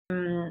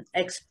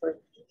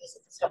expertise,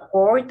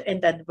 support,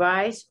 and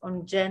advice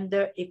on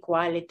gender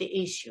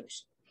equality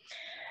issues.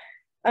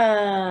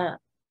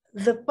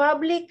 The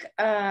public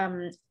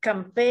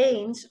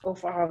campaigns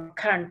of our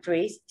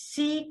countries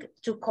seek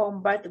to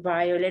combat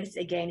violence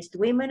against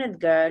women and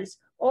girls,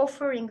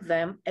 offering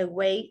them a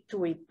way to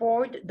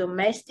report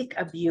domestic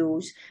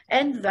abuse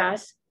and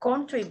thus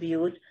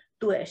contribute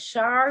to a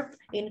sharp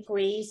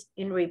increase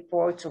in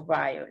reports of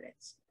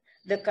violence.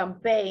 The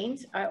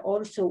campaigns are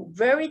also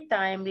very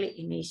timely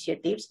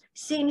initiatives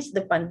since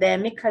the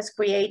pandemic has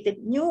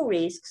created new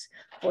risks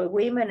for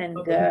women and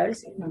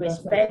girls in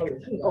respect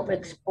of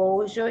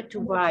exposure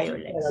to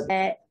violence.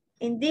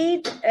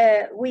 Indeed,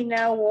 we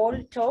now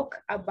all talk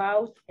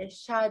about a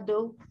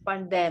shadow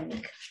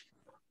pandemic.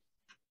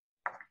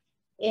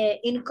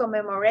 In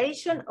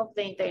commemoration of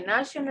the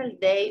International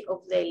Day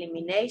of the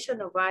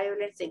Elimination of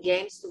Violence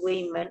Against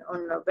Women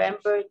on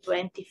November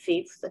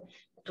 25th,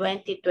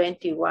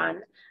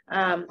 2021,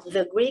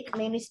 the Greek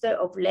Minister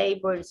of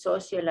Labor and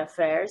Social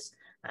Affairs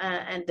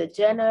and the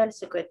General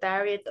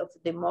Secretariat of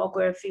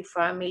Demography,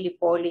 Family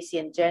Policy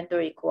and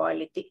Gender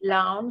Equality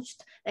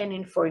launched an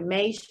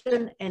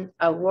information and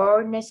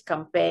awareness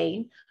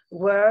campaign,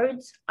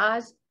 Words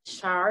as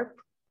Sharp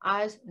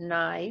as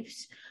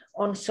Knives,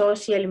 on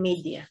social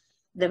media.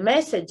 The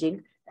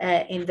messaging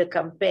in the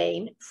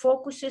campaign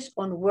focuses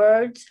on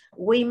words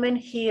women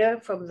hear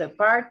from their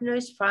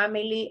partners,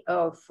 family,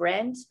 or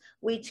friends,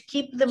 which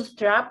keep them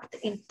trapped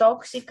in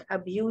toxic,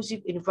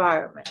 abusive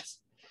environments.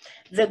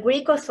 The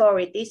Greek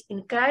authorities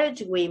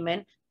encourage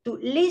women to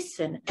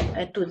listen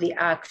to the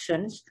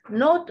actions,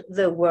 not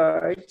the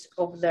words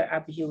of their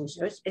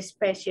abusers,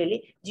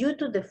 especially due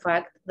to the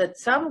fact that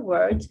some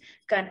words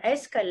can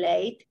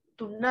escalate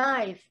to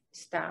knife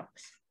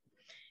stabs.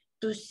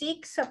 To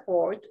seek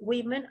support,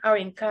 women are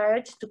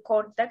encouraged to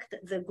contact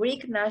the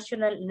Greek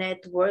National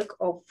Network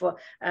of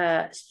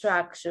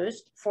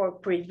Structures for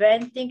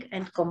Preventing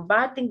and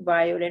Combating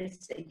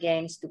Violence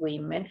Against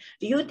Women,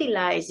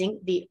 utilizing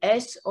the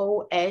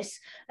SOS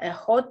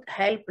hot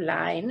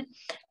helpline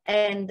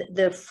and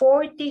the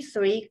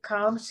 43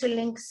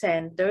 counseling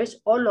centers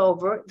all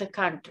over the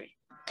country.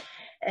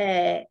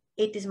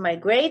 It is my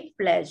great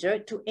pleasure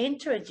to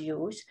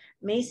introduce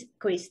Ms.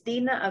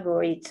 Christina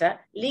Agoriza,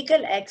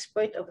 legal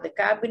expert of the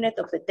Cabinet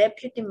of the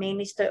Deputy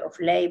Minister of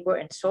Labor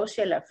and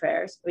Social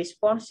Affairs,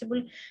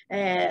 responsible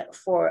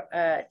for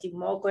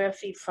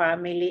demography,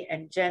 family,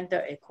 and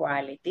gender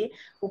equality,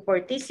 who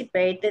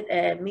participated,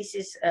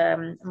 Mrs.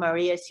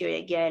 Maria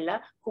Siriagela,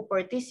 who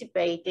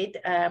participated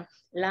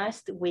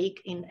last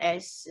week in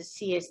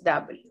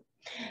CSW.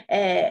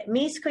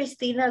 Ms.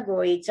 Christina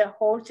Goica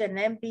holds an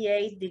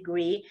MBA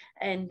degree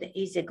and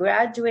is a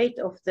graduate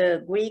of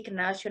the Greek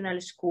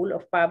National School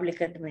of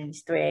Public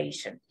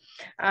Administration.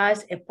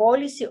 As a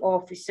policy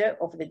officer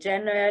of the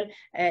General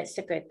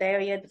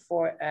Secretariat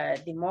for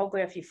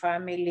Demography,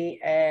 Family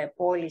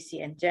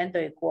Policy and Gender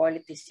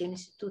Equality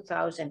since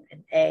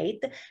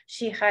 2008,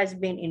 she has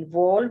been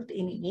involved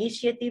in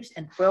initiatives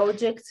and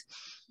projects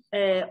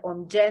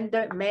on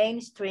gender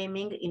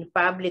mainstreaming in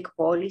public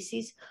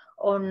policies,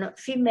 on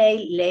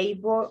female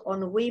labor,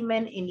 on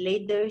women in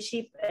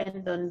leadership,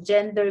 and on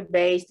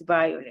gender-based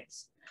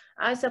violence.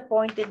 As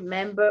appointed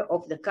member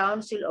of the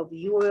Council of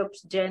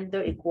Europe's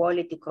Gender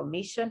Equality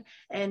Commission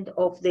and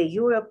of the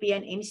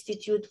European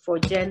Institute for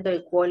Gender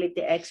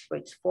Equality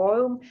Experts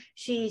Forum,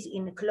 she is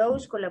in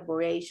close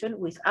collaboration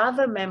with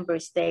other member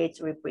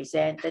states'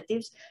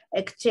 representatives,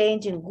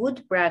 exchanging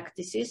good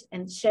practices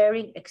and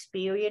sharing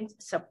experience,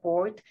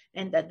 support,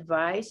 and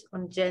advice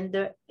on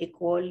gender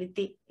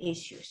equality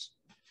issues.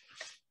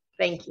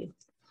 Thank you.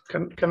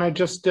 Can I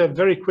just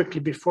very quickly,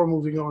 before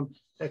moving on,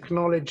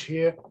 acknowledge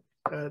here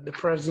the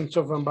presence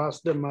of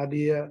Ambassador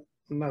Maria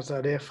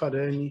Nazaré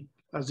Farani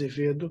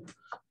Azevedo,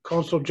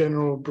 Consul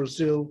General of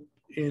Brazil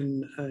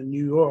in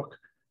New York,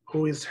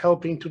 who is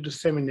helping to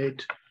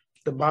disseminate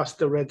the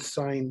Basta Red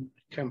Sign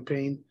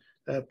campaign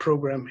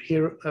program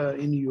here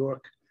in New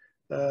York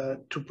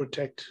to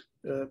protect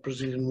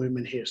Brazilian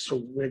women here.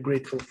 So we're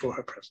grateful for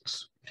her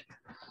presence.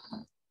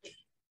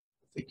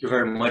 Thank you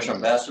very much,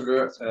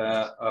 Ambassador.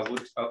 I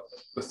would,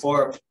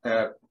 before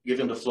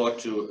giving the floor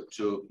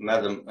to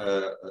Madam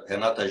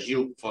Renata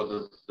Gil for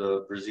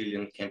the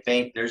Brazilian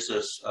campaign, there's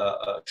a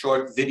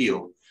short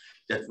video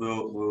that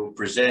we'll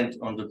present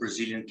on the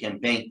Brazilian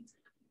campaign.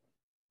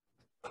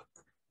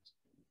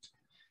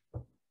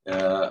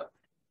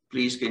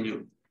 Please,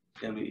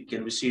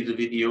 can we see the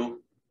video,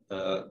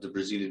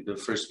 the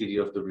first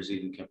video of the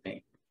Brazilian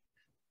campaign?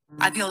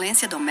 A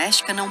violência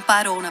doméstica não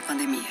parou na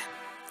pandemia.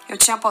 Eu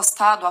tinha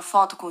postado a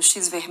foto com o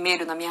X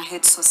vermelho na minha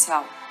rede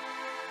social.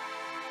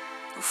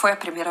 Não foi a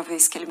primeira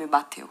vez que ele me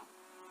bateu.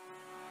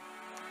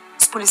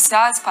 Os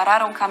policiais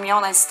pararam o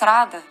caminhão na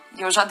estrada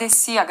e eu já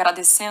desci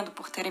agradecendo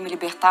por terem me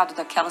libertado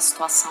daquela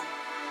situação.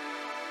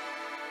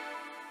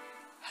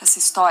 Essa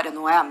história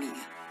não é a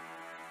minha,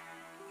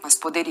 mas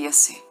poderia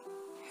ser.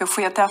 Eu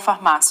fui até a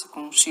farmácia com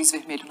um X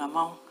vermelho na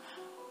mão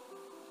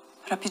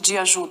para pedir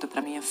ajuda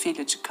para minha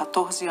filha de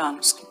 14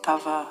 anos que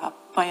estava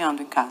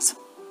apanhando em casa.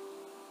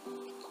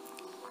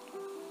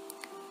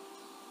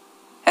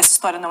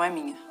 história não é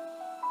minha.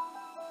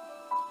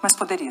 Mas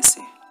poderia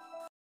ser.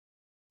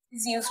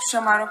 Vizinhos que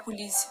chamaram a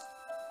polícia.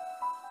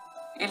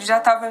 Ele já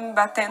estava me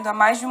batendo há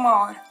mais de 1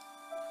 hora.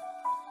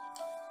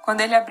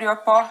 Quando ele abriu a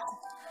porta,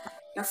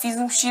 eu fiz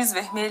um X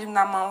vermelho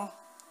na mão,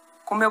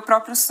 com meu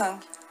próprio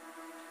sangue.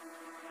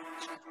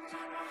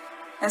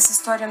 Essa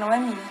história não é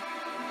minha,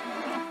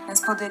 mas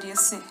poderia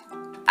ser.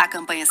 A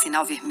campanha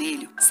Sinal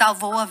Vermelho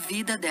salvou a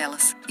vida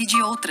delas e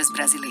de outras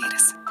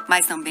brasileiras,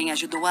 mas também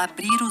ajudou a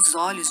abrir os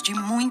olhos de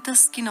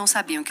muitas que não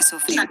sabiam que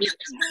sofriam.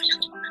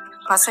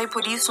 Passei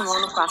por isso no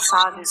ano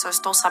passado e só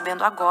estou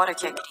sabendo agora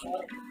que é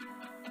crime.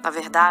 Na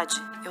verdade,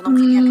 eu não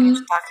queria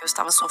acreditar que eu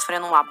estava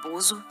sofrendo um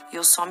abuso e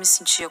eu só me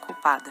sentia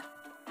culpada.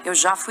 Eu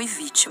já fui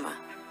vítima,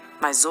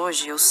 mas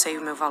hoje eu sei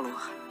o meu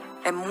valor.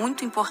 É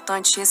muito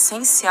importante e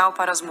essencial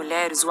para as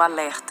mulheres o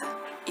alerta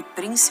e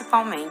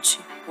principalmente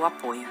o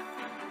apoio.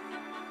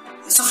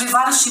 Eu sofri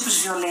vários tipos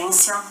de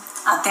violência,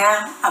 até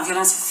a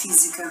violência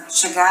física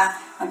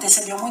chegar,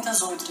 antecedeu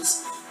muitas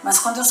outras. Mas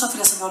quando eu sofri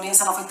essa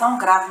violência, ela foi tão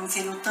grave, me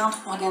feriu tanto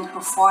por dentro e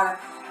por fora,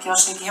 que eu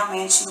achei que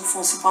realmente não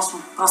fosse o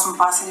próximo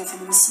passo seria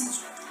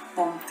feminicídio.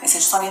 Bom, essa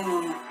história é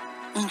minha.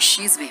 Um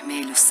X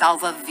vermelho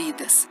salva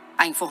vidas.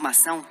 A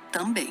informação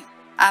também.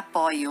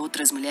 Apoie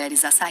outras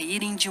mulheres a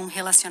saírem de um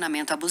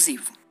relacionamento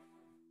abusivo.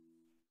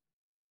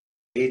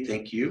 Okay,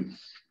 thank you.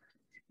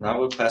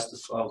 Now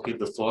I'll give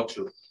the floor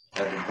to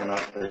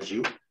Renata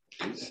Gil,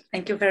 please.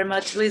 Thank you very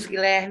much, Luiz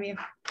Guilherme.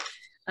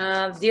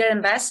 Dear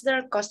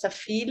Ambassador Costa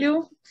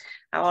Filho,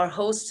 our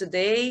host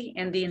today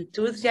and the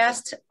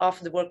enthusiast of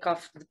the work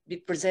of be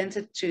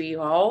presented to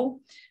you all.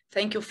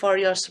 Thank you for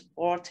your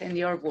support and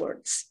your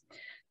words.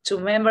 To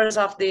members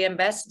of the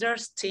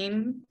ambassadors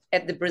team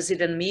at the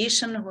Brazilian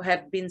mission who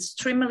have been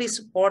extremely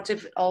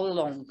supportive all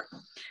along.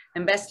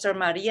 Ambassador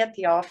Maria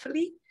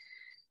Teófili,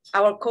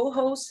 our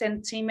co-host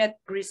and team at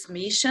Greece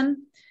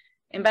mission,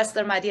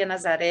 Ambassador Maria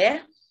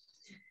Nazaré,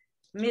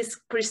 Ms.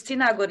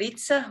 Cristina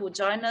Goritza, who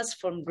joined us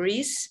from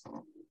Greece.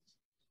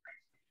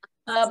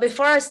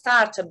 Before I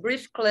start, a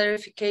brief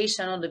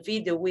clarification on the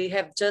video we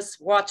have just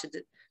watched.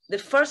 The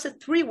first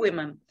 3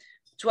 women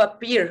to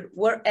appear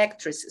were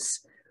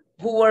actresses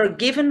who were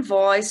given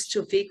voice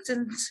to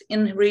victims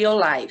in real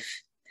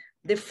life.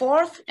 The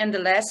 4th and the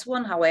last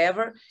one,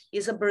 however,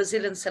 is a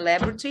Brazilian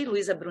celebrity,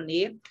 Luisa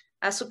Brunet,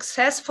 a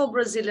successful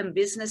Brazilian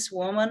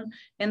businesswoman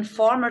and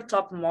former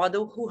top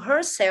model who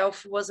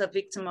herself was a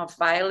victim of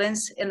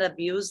violence and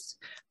abuse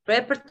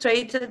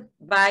perpetrated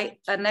by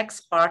an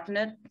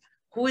ex-partner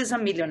who is a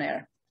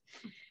millionaire.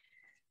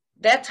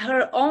 That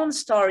her own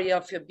story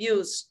of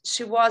abuse,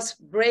 she was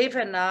brave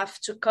enough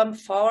to come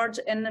forward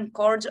and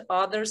encourage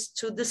others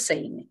to the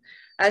same.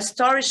 A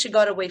story she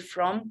got away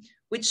from,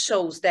 which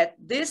shows that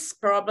this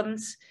problem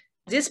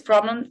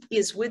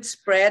is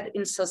widespread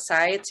in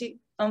society,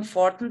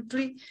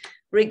 unfortunately,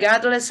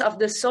 regardless of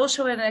the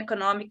social and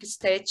economic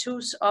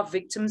status of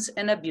victims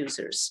and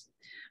abusers.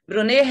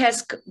 Brunet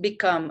has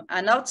become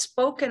an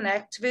outspoken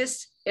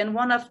activist and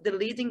one of the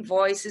leading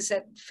voices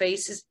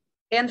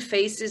and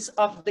faces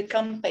of the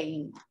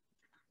campaign.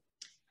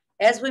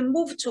 As we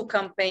move to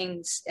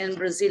campaigns and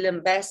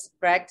Brazilian best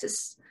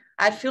practice,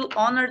 I feel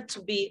honored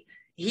to be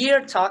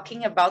here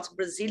talking about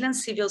Brazilian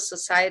civil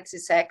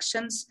society's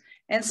actions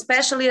and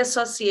especially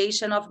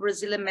Association of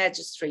Brazilian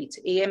Magistrates,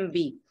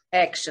 AMB,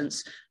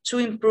 actions to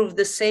improve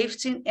the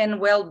safety and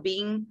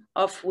well-being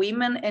of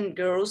women and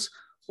girls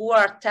who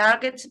are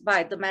targeted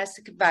by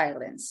domestic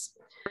violence.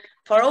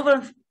 For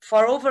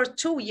over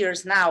 2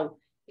 years now,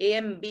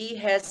 AMB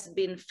has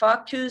been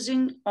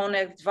focusing on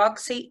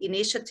advocacy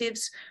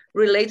initiatives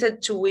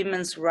related to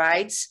women's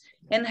rights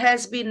and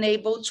has been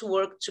able to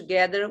work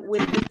together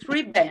with the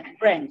 3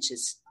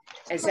 branches,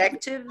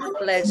 executive,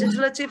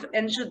 legislative,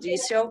 and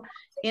judicial,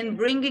 in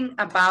bringing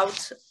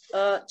about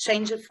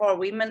change for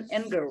women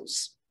and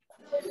girls.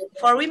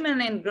 For women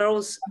and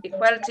girls,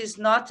 equality is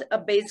not a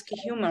basic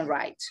human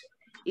right.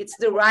 It's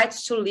the right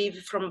to live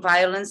from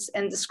violence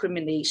and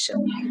discrimination,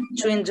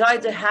 to enjoy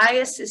the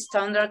highest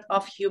standard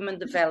of human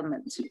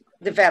development,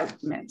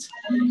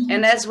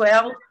 and as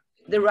well,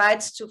 the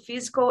rights to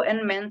physical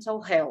and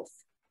mental health,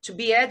 to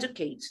be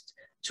educated,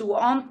 to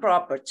own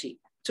property,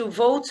 to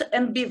vote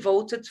and be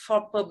voted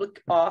for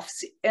public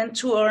office, and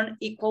to earn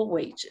equal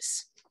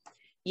wages.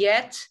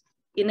 Yet,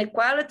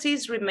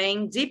 inequalities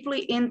remain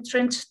deeply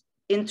entrenched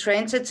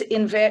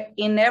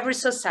in every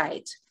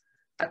society.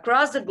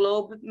 Across the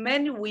globe,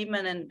 many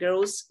women and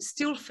girls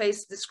still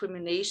face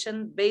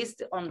discrimination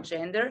based on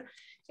gender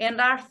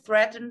and are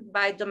threatened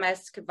by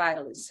domestic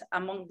violence,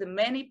 among the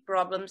many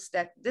problems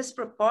that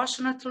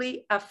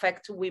disproportionately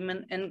affect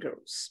women and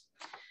girls.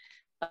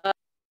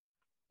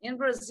 In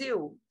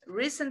Brazil,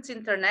 recent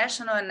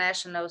international and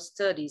national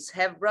studies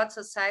have brought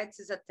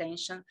society's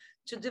attention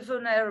to the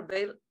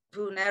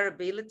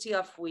vulnerability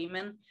of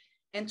women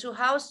and to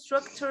how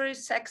structural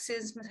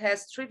sexism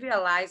has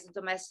trivialized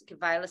domestic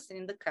violence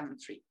in the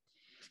country.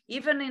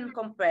 Even in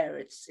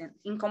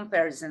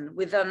comparison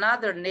with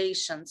other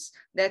nations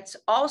that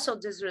also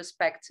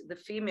disrespect the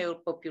female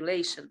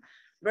population,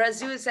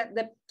 Brazil is at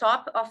the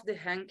top of the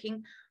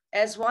ranking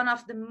as one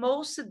of the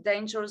most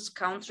dangerous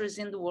countries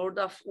in the world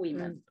of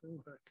women,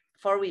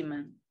 for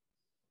women.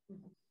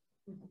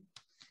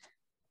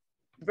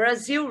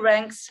 Brazil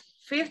ranks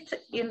 5th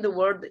in the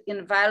world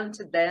in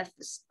violent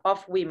deaths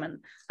of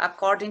women,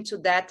 according to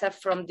data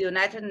from the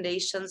United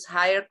Nations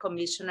High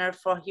Commissioner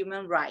for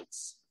Human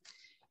Rights.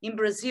 In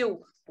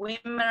Brazil,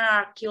 women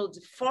are killed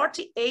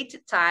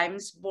 48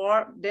 times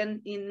more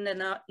than in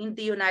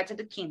the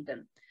United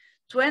Kingdom,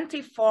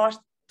 24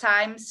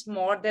 times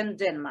more than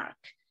Denmark,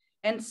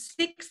 and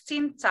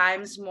 16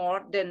 times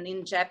more than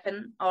in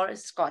Japan or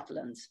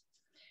Scotland.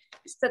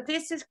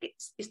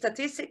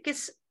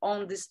 Statistics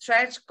on this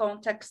tragic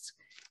context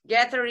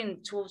gathered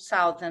in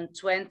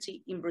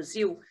 2020 in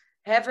Brazil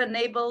have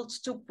enabled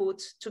to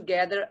put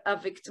together a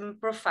victim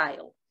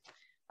profile.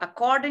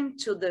 According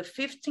to the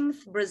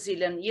 15th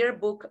Brazilian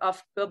Yearbook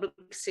of Public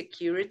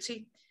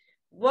Security,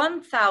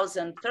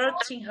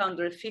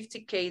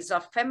 1,350 cases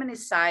of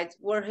feminicide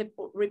were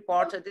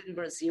reported in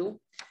Brazil,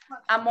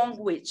 among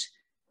which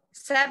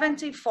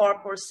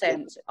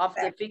 74% of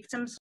the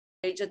victims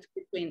were aged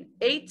between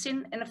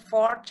 18 and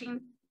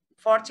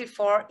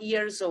 44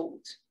 years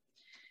old.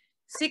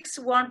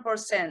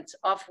 61%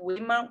 of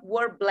women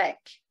were Black.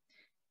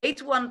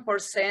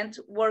 81%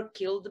 were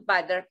killed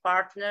by their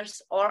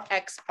partners or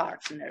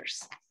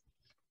ex-partners.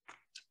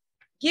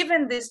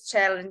 Given this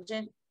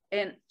challenging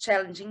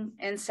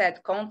and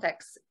sad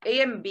context,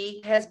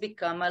 AMB has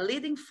become a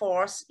leading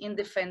force in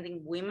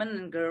defending women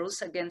and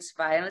girls against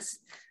violence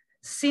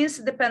since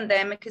the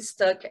pandemic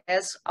struck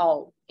us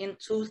all in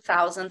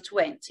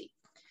 2020.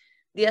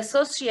 The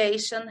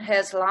association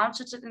has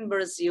launched in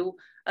Brazil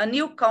a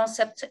new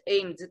concept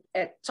aimed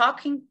at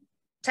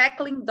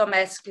tackling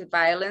domestic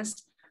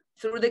violence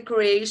through the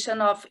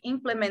creation of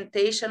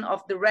implementation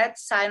of the Red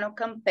Signal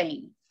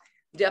campaign,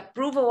 the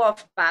approval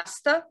of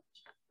Basta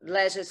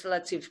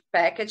legislative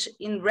package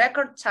in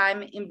record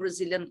time in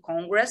Brazilian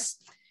Congress,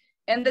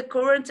 and the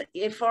current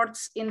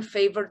efforts in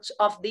favor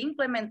of the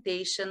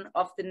implementation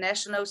of the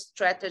national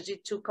strategy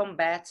to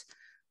combat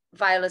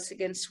violence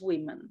against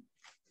women.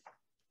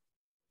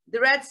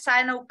 The Red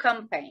Signal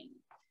campaign.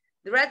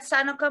 The Red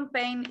Signal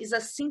campaign is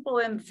a simple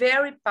and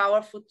very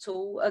powerful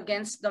tool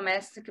against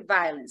domestic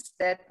violence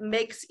that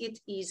makes it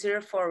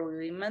easier for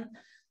women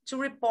to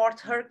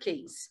report her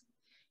case.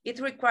 It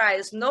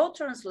requires no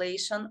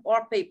translation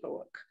or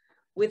paperwork.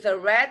 With a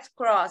red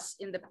cross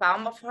in the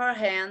palm of her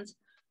hand,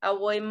 a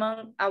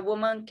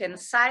woman can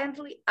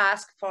silently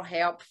ask for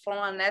help from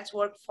a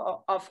network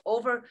of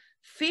over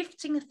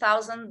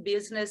 15,000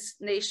 businesses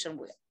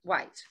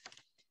nationwide,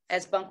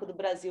 as Banco do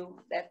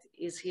Brasil that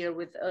is here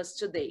with us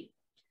today.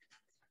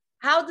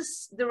 How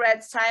the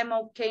Red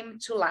Signal came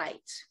to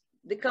light?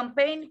 The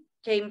campaign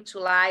came to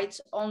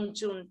light on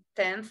June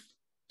 10th,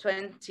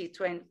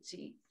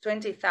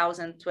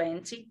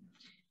 2020,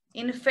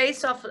 in the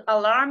face of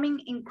alarming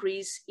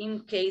increase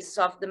in cases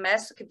of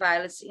domestic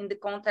violence in the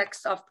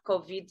context of the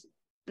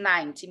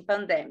COVID-19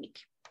 pandemic.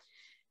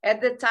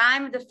 At the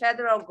time, the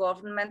federal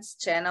government's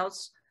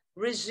channels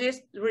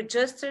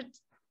registered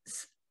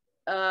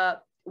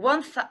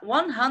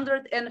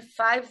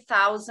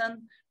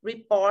 105,000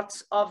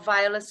 reports of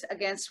violence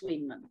against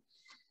women.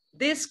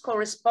 This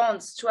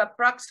corresponds to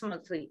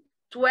approximately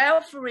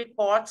 12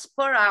 reports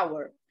per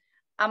hour,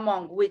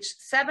 among which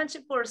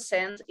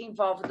 70%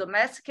 involve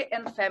domestic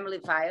and family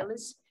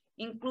violence,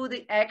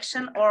 including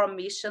action or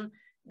omission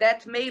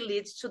that may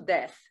lead to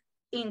death,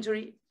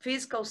 injury,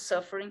 physical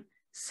suffering,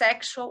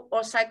 sexual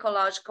or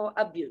psychological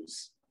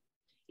abuse.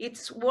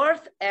 It's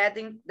worth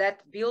adding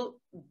that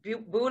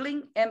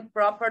bullying and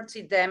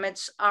property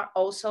damage are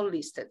also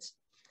listed.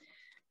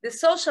 The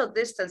social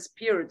distance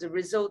period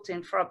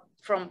resulting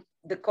from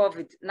the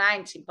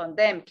COVID-19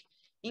 pandemic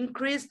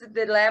increased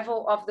the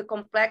level of the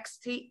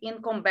complexity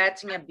in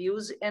combating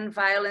abuse and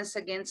violence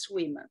against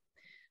women.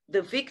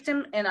 The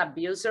victim and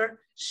abuser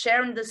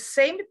share in the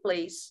same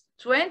place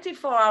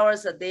 24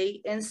 hours a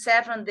day and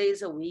 7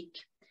 days a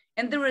week,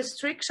 and the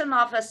restriction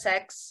of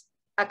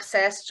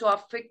access to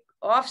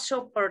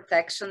offshore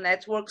protection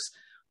networks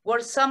were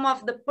some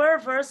of the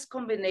perverse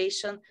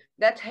combination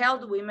that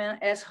held women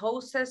as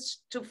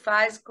hostages to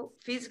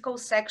physical,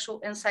 sexual,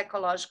 and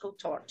psychological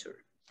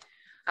torture.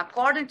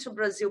 According to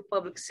Brazil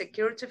Public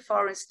Security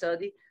Foreign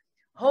Study,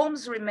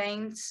 homes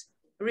remain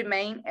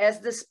as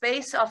the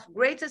space of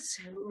greatest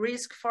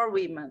risk for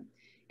women,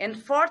 and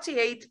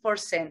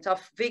 48%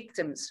 of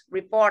victims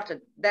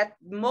reported that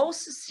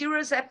most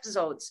serious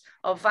episodes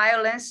of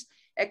violence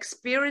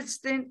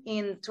experienced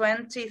in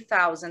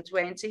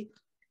 2020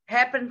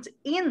 happened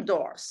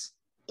indoors,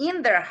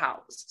 in their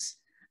houses,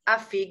 a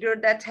figure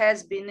that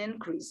has been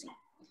increasing.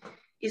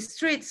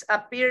 Streets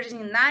appeared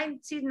in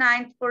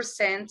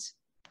 99%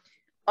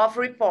 of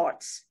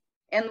reports,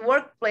 and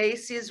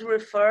workplace is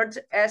referred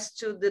as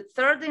to the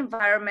third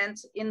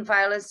environment in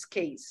violence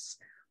case,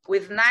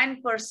 with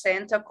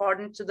 9%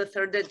 according to the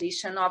third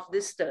edition of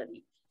the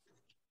study.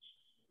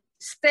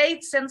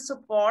 States and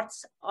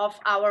supports of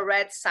our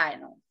Red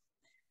Signal.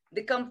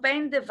 The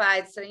campaign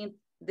devised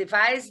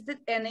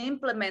and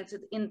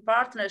implemented in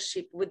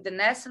partnership with the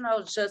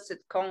National Justice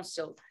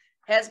Council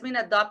has been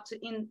adopted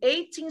in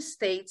 18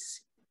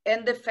 states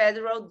and the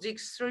federal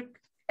district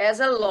as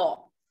a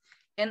law,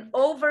 and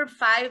over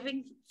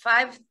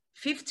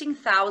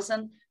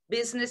 15,000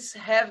 businesses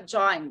have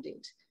joined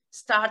it,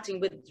 starting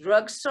with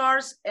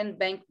drugstores and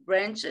bank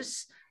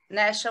branches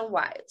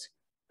nationwide.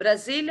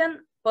 Brazilian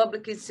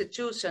public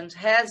institutions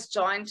has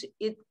joined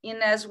it in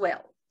as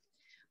well.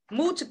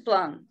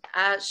 Multiplan,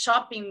 a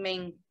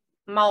shopping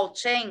mall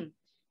chain,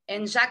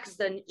 and Jacques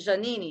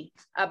Janini,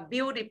 a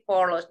beauty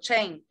parlor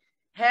chain,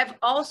 have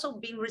also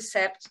been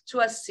receptive to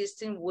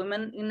assisting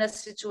women in a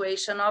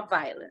situation of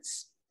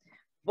violence.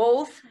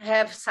 Both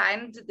have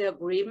signed the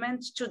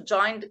agreement to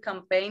join the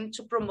campaign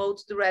to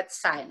promote the red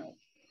signal.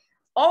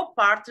 All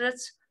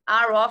partners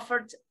are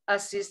offered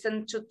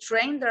assistance to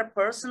train their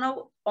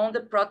personnel on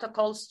the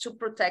protocols to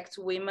protect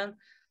women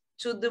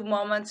to the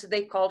moment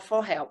they call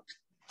for help.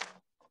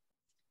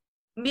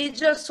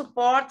 Media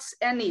supports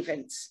and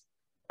events.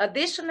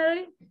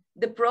 Additionally,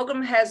 the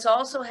program has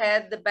also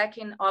had the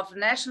backing of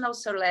national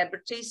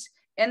celebrities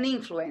and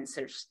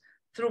influencers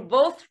through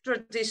both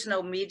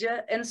traditional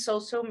media and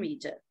social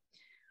media.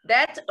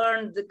 That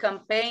earned the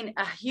campaign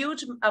a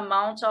huge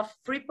amount of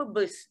free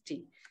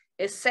publicity,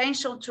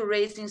 essential to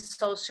raising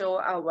social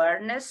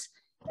awareness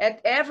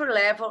at every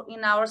level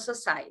in our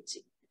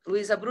society.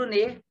 Luisa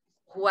Brunet,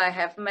 who I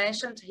have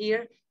mentioned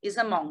here, is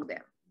among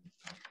them.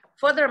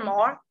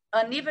 Furthermore,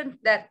 an event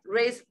that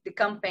raised the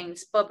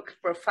campaign's public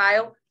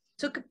profile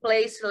took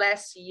place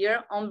last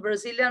year on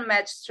Brazilian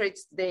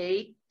Magistrates'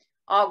 Day,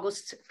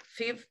 August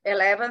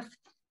 11th,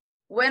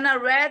 when a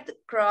red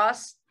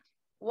cross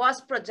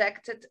was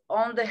projected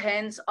on the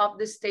hands of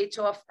the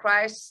statue of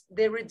Christ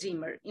the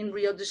Redeemer in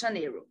Rio de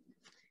Janeiro.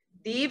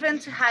 The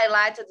event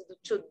highlighted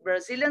to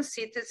Brazilian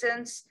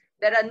citizens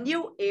that a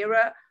new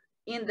era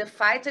in the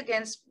fight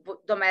against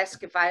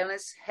domestic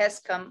violence has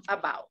come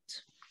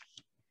about.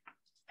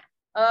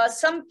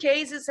 Some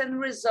cases and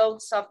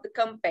results of the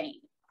campaign.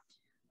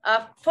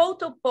 A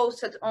photo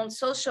posted on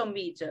social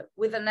media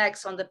with an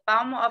X on the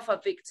palm of a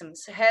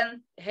victim's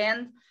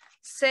hand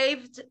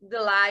saved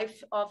the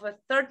life of a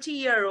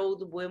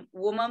 30-year-old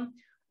woman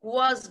who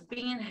was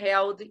being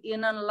held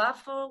in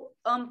unlawful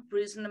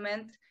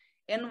imprisonment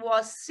and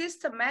was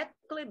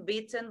systematically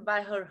beaten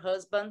by her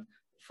husband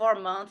for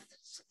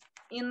months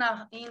in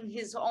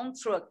his own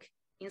truck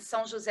in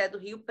São José do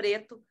Rio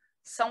Preto,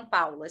 São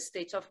Paulo,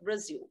 state of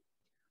Brazil.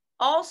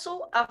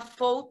 Also, a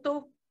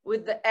photo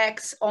with the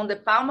X on the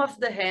palm of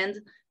the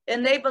hand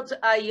enabled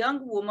a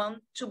young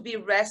woman to be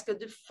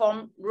rescued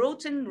from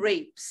routine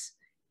rapes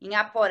in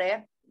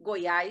Aporé,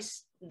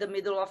 Goiás, the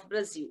middle of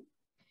Brazil.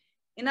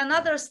 In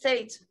another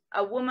state,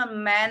 a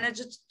woman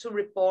managed to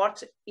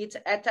report it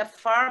at a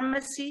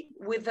pharmacy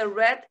with a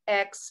red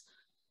X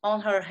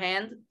on her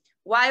hand,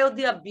 while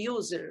the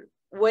abuser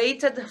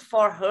waited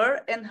for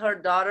her and her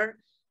daughter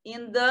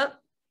in the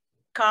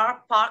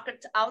car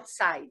parked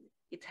outside.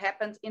 It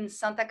happened in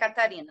Santa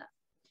Catarina.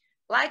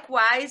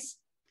 Likewise,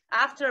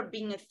 after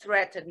being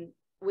threatened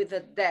with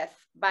a death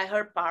by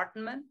her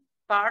partner,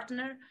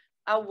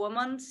 a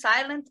woman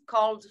silently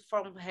called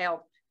for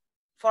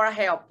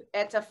help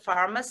at a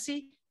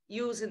pharmacy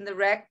using the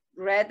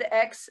red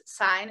X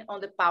sign on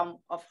the palm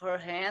of her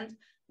hand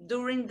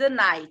during the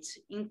night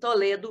in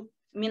Toledo,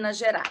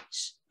 Minas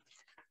Gerais.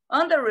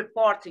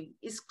 Underreporting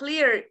is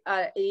clearly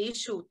an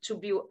issue to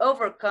be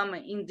overcome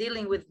in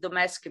dealing with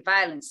domestic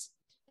violence,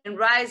 and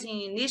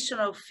rising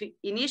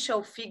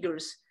initial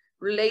figures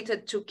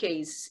related to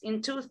cases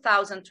in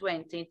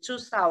 2020 and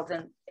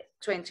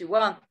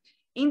 2021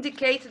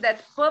 indicate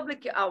that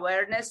public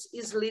awareness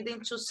is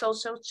leading to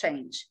social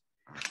change.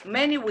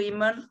 Many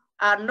women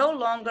are no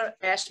longer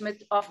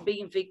ashamed of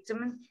being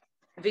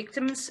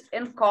victims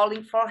and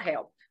calling for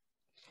help.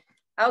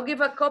 I'll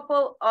give a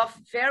couple of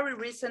very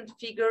recent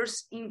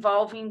figures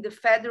involving the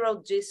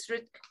federal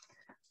district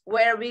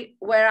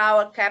where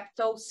our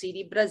capital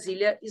city,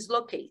 Brasilia, is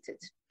located.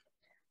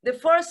 The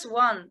first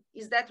one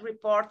is that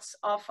reports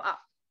of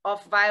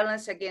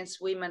violence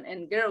against women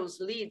and girls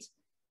lead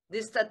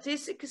the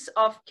statistics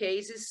of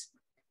cases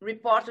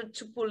reported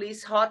to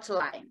police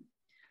hotline.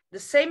 The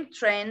same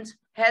trend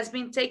has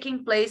been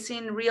taking place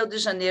in Rio de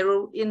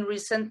Janeiro in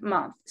recent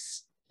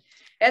months.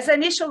 As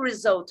an initial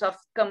result of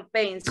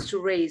campaigns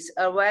to raise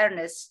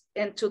awareness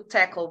and to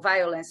tackle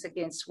violence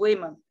against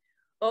women,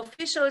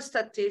 official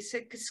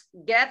statistics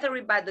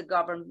gathered by the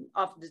government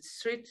of the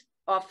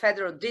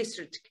federal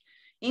district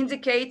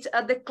indicate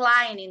a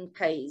decline in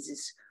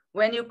cases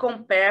when you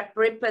compare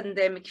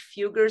pre-pandemic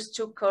figures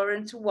to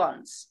current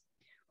ones.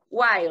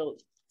 While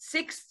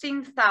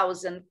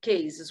 16,000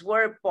 cases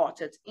were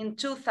reported in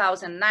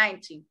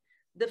 2019,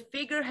 the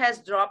figure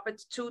has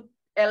dropped to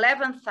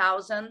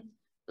 11,000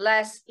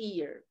 last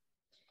year.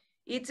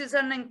 It is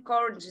an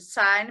encouraging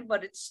sign,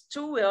 but it's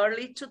too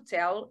early to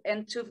tell,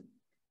 and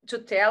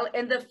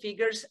the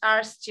figures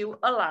are still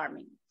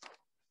alarming.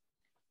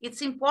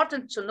 It's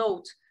important to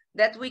note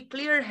that we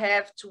clearly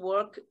have to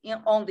work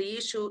on the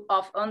issue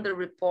of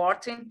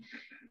underreporting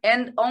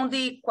and on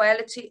the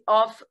quality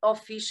of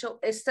official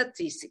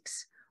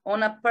statistics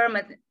on a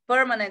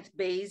permanent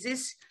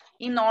basis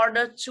in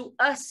order to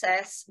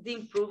assess the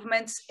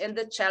improvements and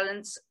the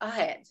challenges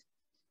ahead.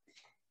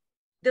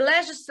 The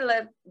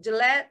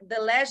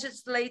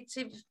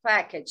legislative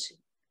package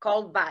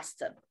called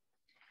Basta,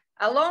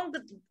 along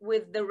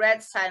with the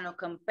Red Sign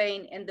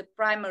campaign and the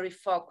primary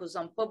focus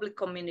on public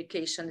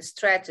communication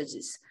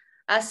strategies,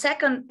 a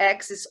second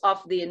axis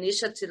of the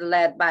initiative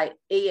led by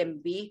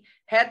AMB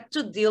had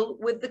to deal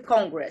with the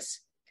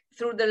Congress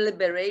through the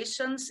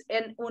deliberations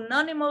and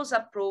unanimous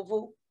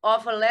approval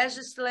of a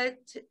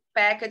legislative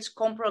package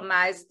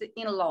comprised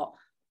in law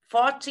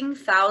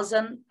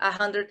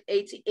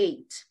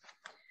 14,188.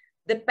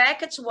 The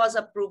package was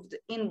approved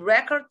in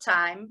record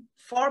time,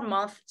 4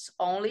 months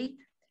only,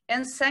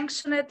 and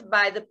sanctioned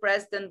by the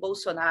President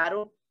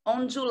Bolsonaro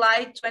on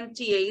July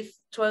 28,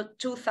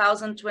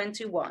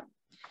 2021.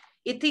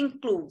 It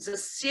includes a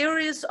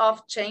series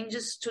of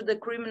changes to the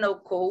Criminal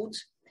Code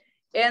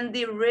and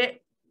the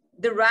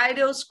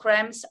Ridiculous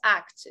Crimes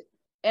Act,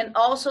 and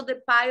also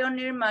the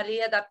pioneer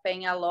Maria da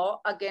Penha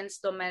law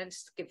against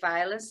domestic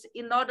violence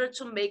in order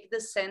to make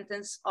the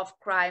sentence of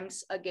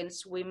crimes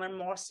against women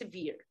more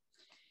severe.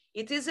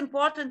 It is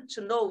important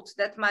to note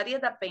that Maria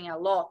da Penha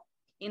law,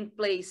 in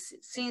place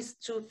since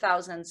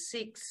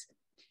 2006,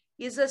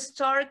 is a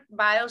historic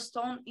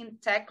milestone in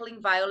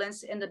tackling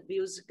violence and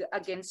abuse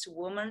against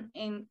women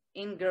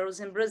and girls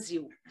in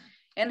Brazil,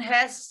 and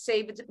has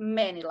saved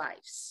many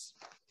lives.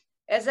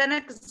 As an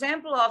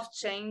example of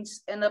change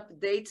and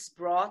updates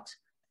brought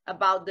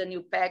about the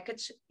new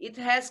package, it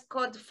has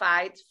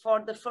codified for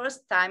the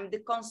first time the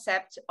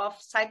concept of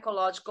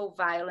psychological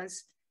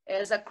violence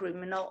as a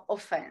criminal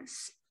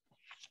offense.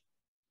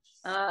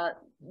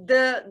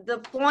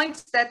 The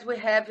points that we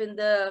have in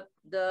the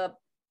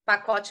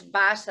pacote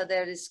Basta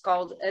that is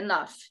called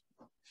enough: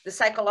 the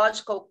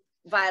psychological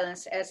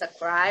violence as a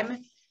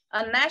crime,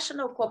 a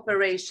national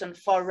cooperation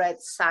for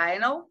Red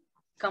Signal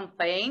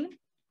campaign,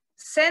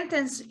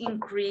 sentence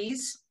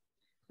increase,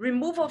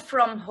 removal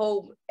from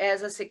home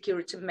as a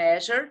security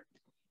measure,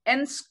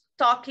 and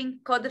stalking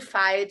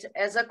codified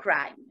as a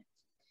crime.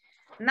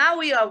 Now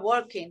we are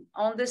working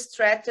on the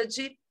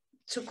strategy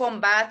to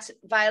combat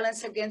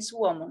violence against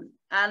women,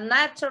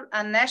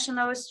 a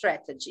national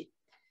strategy.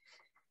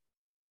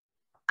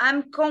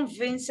 I'm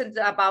convinced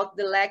about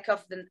the lack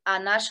of a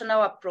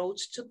national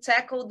approach to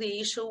tackle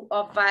the issue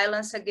of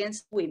violence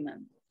against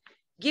women.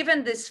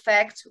 Given this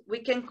fact, we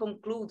can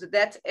conclude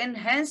that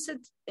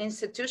enhanced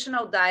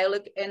institutional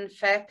dialogue and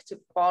effective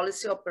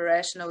policy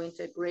operational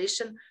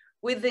integration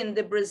within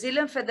the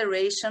Brazilian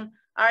Federation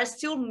are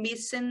still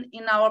missing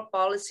in our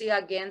policy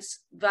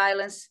against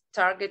violence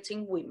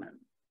targeting women.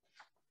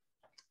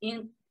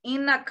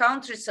 In a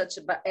country such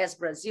as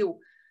Brazil,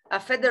 a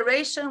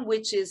federation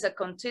which is a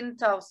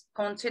continental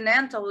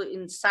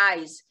in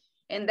size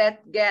and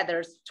that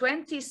gathers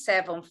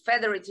 27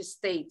 federated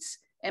states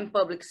and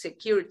public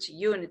security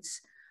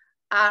units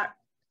are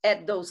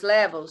at those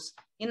levels,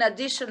 in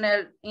addition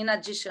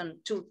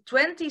to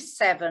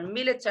 27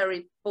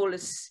 military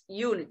police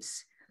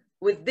units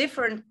with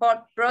different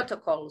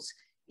protocols,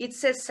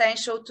 it's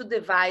essential to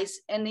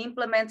devise and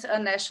implement a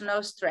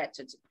national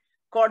strategy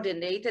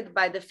coordinated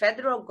by the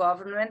federal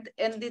government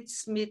and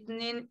its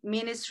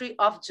Ministry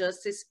of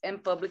Justice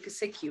and Public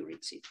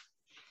Security.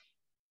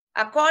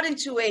 According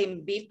to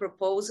AMB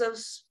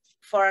proposals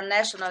for a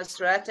national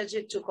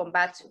strategy to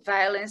combat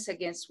violence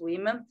against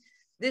women,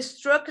 the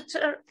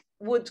structure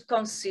would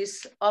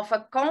consist of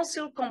a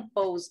council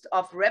composed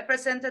of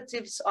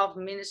representatives of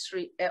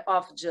Ministry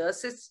of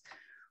Justice,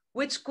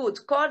 which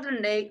could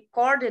coordinate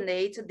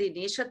the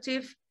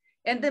initiative,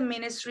 and the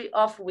Ministry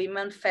of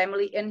Women,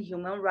 Family and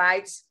Human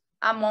Rights,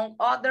 among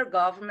other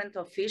government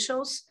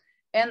officials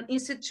and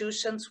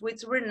institutions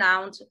with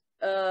renowned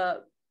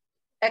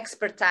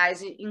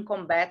expertise in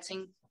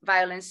combating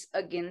violence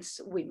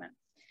against women.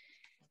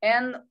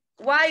 And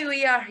why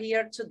we are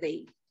here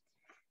today?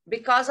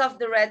 Because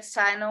the Red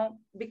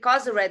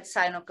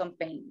Signal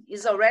campaign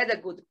is already a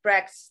good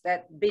practice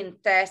that's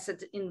been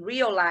tested in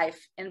real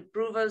life and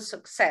proven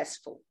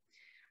successful.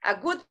 A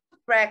good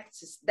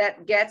practice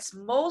that gets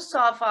most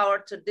of our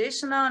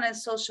traditional and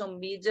social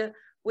media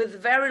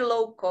with very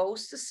low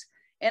costs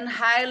and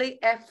highly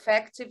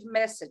effective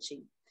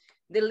messaging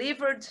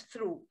delivered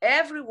through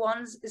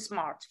everyone's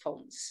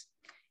smartphones,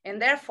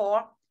 and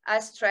therefore a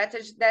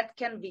strategy that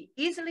can be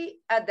easily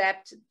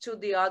adapted to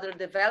the other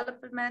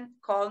development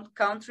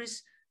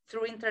countries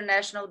through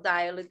international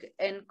dialogue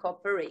and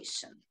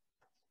cooperation.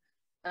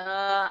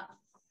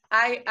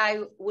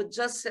 I would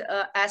just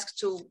ask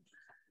to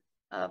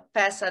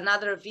pass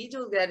another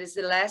video, that is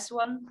the last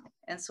one,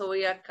 and so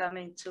we are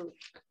coming to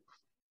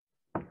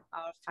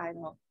our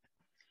final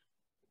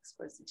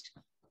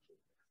exposition.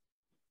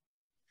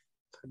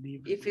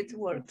 If it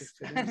works.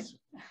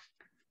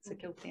 Isso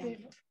aqui é o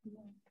tempo.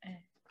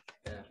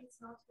 It's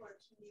not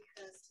working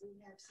because we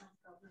have some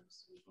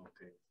problems with...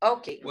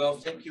 Okay. Well,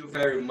 thank you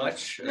very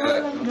much.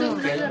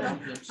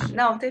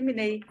 No,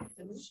 terminei.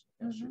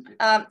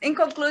 In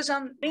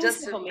conclusion,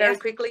 just very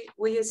quickly,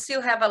 we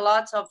still have a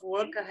lot of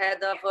work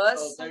ahead of us.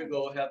 Oh, there you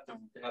go. Have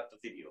the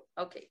video.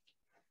 Okay.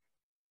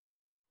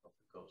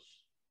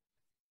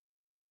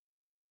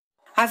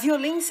 A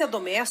violência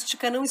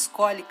doméstica não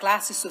escolhe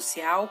classe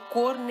social,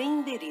 cor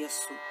nem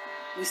endereço.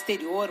 No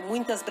exterior,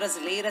 muitas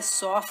brasileiras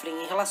sofrem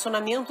em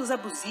relacionamentos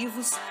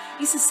abusivos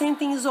e se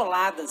sentem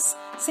isoladas,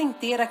 sem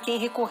ter a quem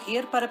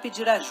recorrer para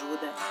pedir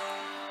ajuda.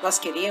 Nós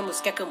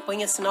queremos que a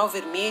campanha Sinal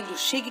Vermelho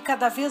chegue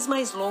cada vez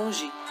mais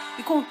longe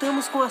e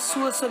contamos com a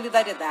sua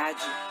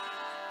solidariedade.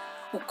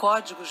 O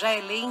código já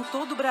é lei em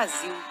todo o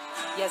Brasil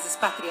e as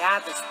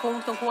expatriadas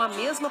contam com a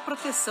mesma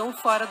proteção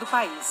fora do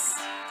país.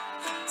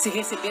 Se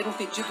receber um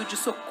pedido de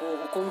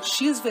socorro com um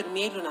X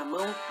vermelho na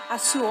mão,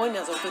 acione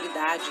as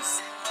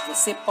autoridades.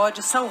 Você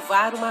pode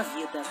salvar uma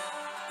vida.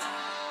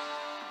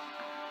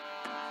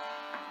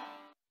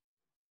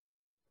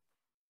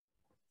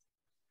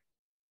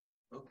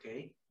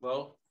 Okay,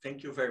 well,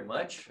 thank you very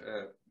much,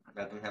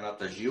 Madam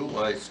Renata Gil.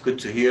 It's good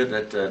to hear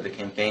that the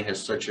campaign has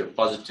such a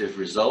positive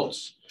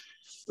results.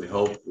 We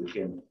hope we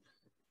can,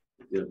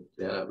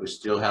 we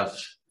still have,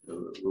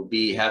 we'll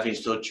be having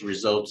such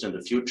results in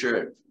the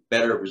future,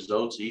 better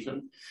results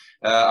even.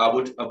 I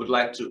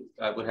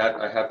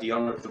have the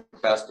honor to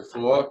pass the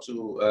floor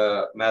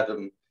to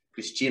Madam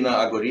Cristina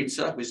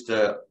Agoriza, who is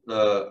the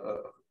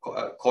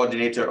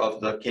coordinator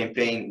of the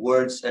campaign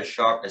Words as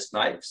Sharp as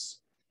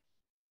Knives.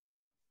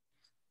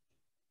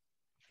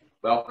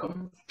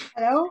 Welcome.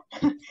 Hello,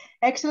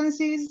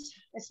 Excellencies,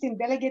 esteemed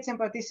delegates and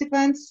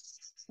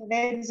participants,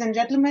 ladies and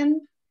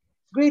gentlemen,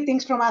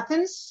 greetings from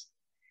Athens.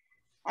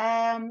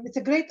 It's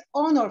a great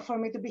honor for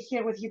me to be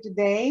here with you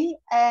today,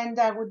 and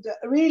I would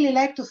really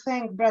like to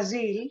thank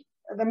Brazil,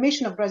 the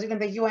mission of Brazil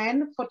and the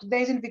UN, for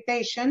today's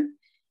invitation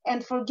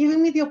and for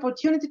giving me the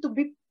opportunity to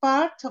be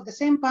part of the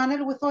same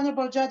panel with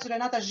Honorable Judge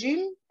Renata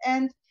Gil,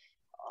 and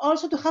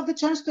also to have the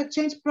chance to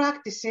exchange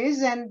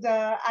practices and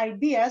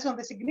ideas on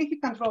the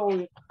significant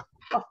role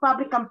of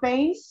public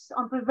campaigns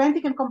on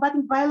preventing and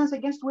combating violence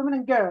against women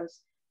and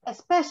girls,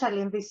 especially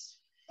in this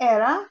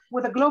era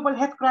with the global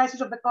health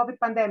crisis of the COVID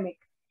pandemic.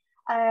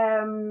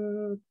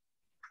 I'm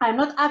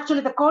not actually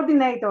the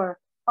coordinator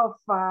of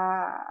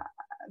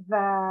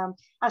the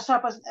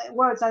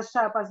Words as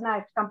Sharp as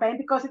Knife campaign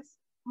because it's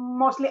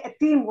mostly a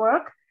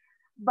teamwork,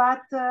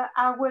 but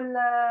I will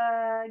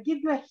give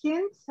you a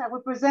hint. I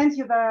will present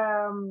you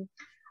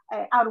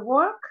our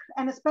work,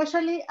 and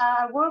especially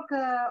our work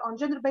on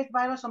gender-based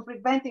violence, on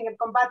preventing and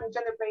combating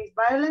gender-based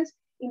violence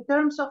in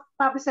terms of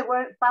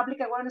public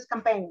awareness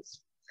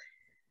campaigns.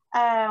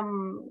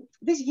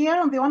 This year,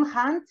 on the one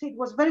hand, it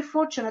was very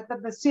fortunate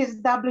that the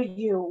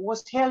CSW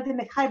was held in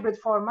a hybrid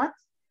format,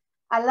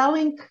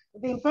 allowing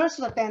the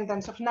in-person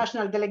attendance of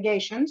national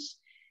delegations,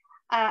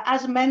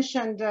 as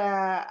mentioned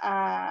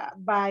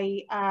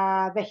by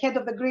the head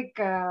of the Greek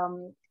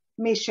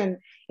mission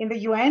in the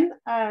UN,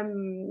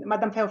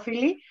 Madam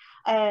Theophili.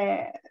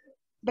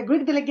 The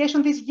Greek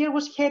delegation this year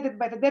was headed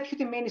by the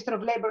Deputy Minister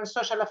of Labour and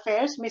Social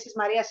Affairs, Mrs.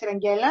 Maria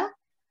Sirengela,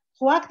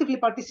 who actively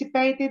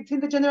participated in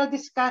the general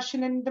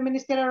discussion and the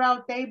ministerial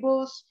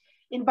roundtables,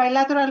 in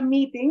bilateral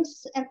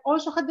meetings, and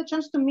also had the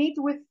chance to meet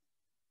with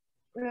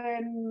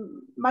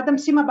Madam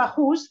Sima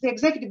Bahous, the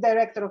Executive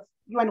Director of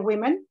UN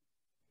Women,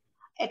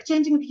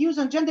 exchanging views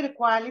on gender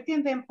equality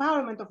and the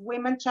empowerment of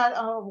women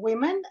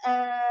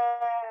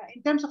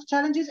in terms of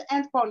challenges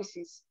and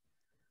policies.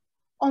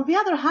 On the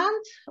other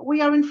hand,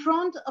 we are in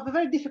front of a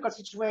very difficult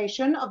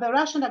situation of the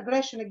Russian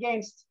aggression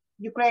against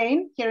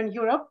Ukraine here in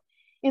Europe,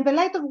 in the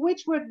light of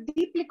which we're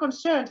deeply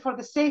concerned for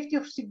the safety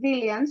of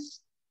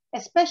civilians,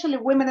 especially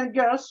women and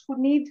girls who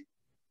need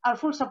our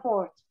full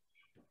support.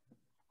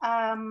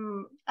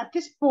 At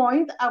this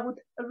point, I would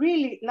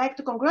really like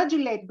to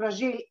congratulate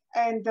Brazil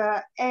and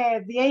the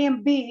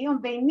AMB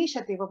on the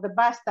initiative of the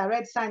Basta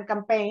Red Sign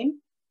campaign,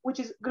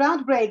 which is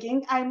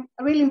groundbreaking. I'm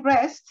really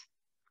impressed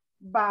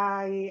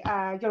by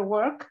your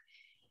work.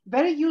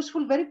 Very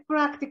useful, very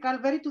practical,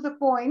 very to the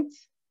point,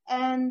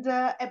 and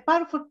a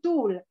powerful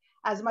tool,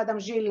 as Madame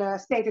Gil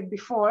stated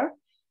before,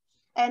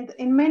 and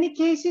in many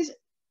cases,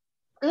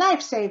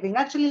 life-saving,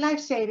 actually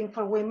life-saving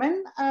for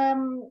women,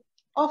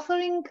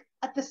 offering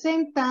at the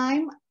same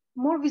time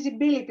more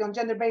visibility on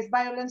gender-based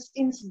violence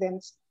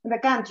incidents in the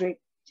country.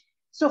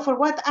 So for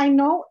what I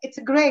know, it's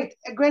a great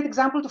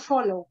example to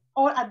follow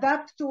or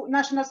adapt to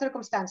national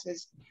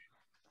circumstances.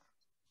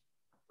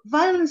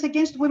 Violence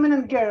against women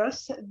and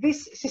girls,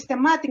 this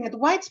systematic and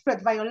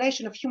widespread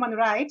violation of human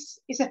rights,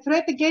 is a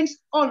threat against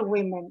all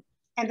women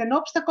and an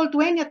obstacle to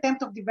any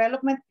attempt of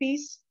development,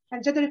 peace,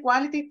 and gender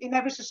equality in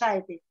every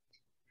society.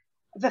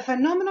 The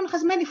phenomenon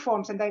has many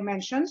forms and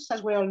dimensions,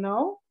 as we all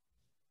know.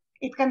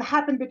 It can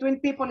happen between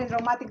people in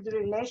romantic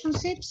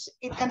relationships.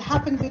 It can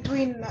happen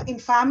in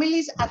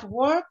families, at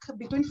work,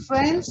 between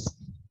friends,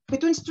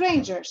 between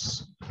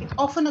strangers. It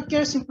often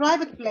occurs in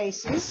private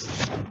places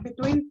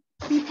between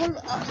people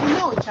who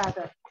know each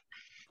other.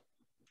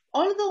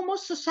 Although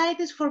most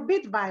societies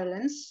forbid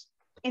violence,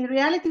 in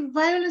reality,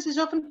 violence is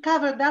often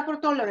covered up or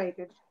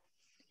tolerated.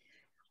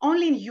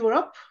 Only in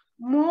Europe,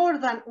 more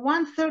than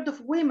 1/3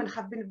 of women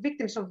have been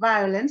victims of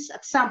violence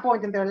at some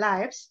point in their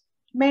lives,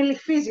 mainly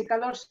physical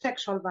or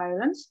sexual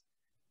violence.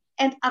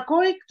 And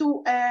according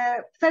to a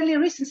fairly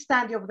recent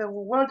study of the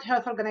World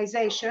Health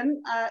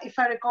Organization, if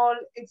I recall,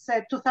 it's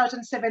a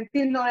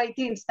 2017 or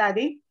 18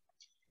 study,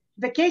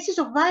 the cases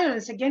of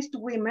violence against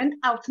women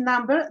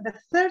outnumber the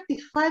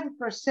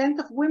 35%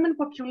 of women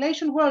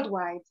population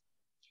worldwide.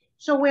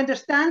 So we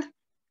understand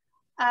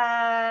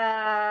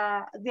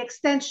the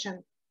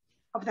extension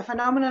of the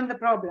phenomenon and the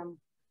problem.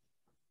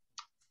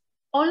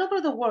 All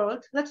over the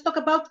world, let's talk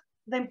about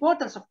the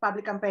importance of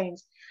public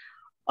campaigns.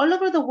 All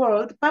over the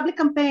world, public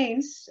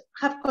campaigns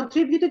have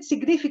contributed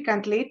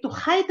significantly to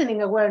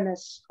heightening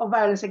awareness of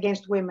violence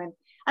against women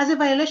as a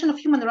violation of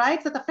human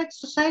rights that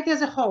affects society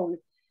as a whole.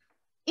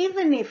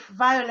 Even if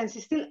violence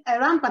is still a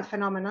rampant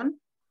phenomenon,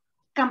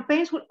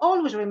 campaigns will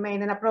always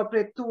remain an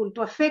appropriate tool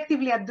to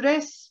effectively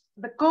address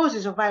the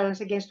causes of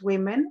violence against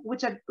women,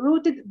 which are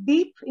rooted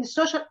deep in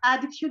social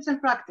attitudes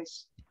and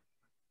practice.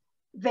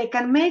 They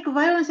can make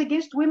violence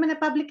against women a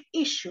public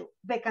issue.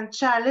 They can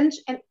challenge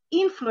and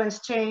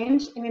influence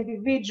change in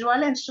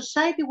individual and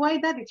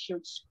society-wide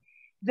attitudes.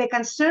 They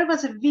can serve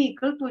as a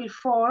vehicle to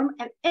inform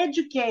and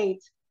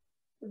educate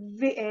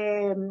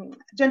the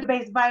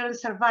gender-based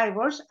violence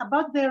survivors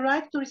about their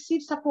right to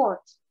receive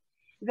support.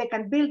 They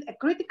can build a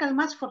critical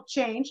mass for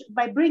change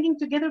by bringing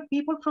together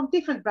people from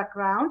different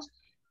backgrounds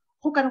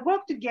who can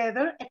work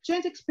together,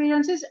 exchange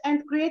experiences,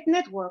 and create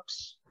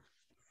networks.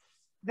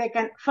 They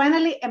can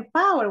finally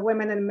empower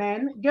women and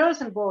men,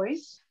 girls and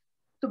boys,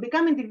 to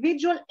become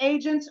individual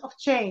agents of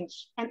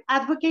change and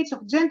advocates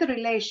of gender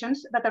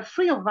relations that are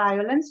free of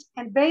violence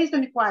and based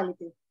on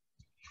equality.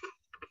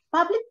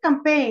 Public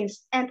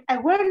campaigns and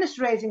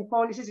awareness-raising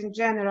policies in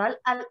general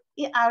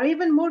are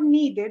even more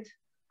needed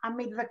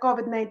amid the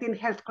COVID-19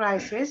 health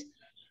crisis,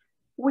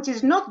 which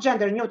is not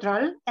gender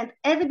neutral, and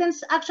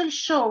evidence actually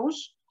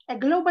shows a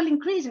global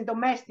increase in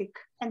domestic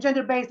and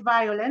gender-based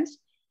violence,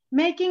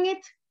 making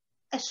it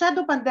a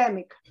shadow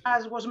pandemic,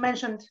 as was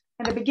mentioned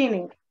in the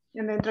beginning,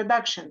 in the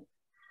introduction.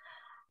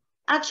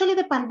 Actually,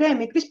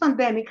 this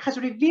pandemic has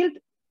revealed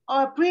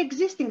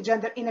pre-existing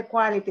gender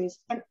inequalities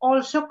and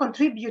also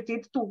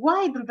contributed to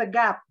widen the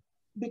gap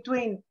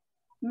between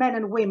men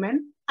and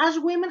women, as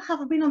women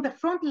have been on the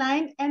front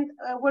line and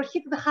were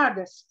hit the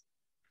hardest.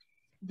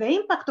 The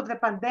impact of the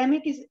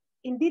pandemic is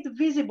indeed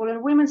visible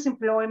in women's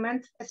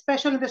employment,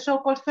 especially in the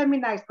so-called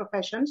feminized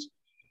professions,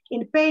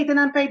 in paid and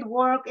unpaid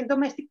work, in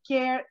domestic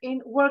care,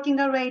 in working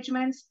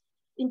arrangements,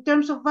 in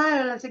terms of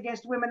violence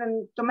against women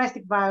and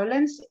domestic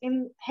violence,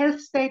 in health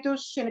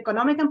status, in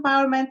economic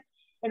empowerment,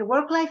 in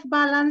work-life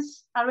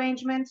balance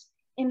arrangements,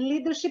 in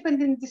leadership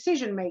and in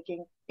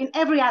decision-making, in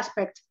every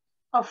aspect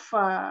of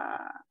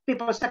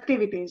people's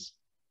activities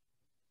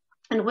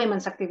and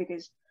women's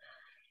activities.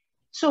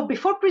 So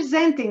before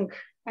presenting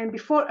and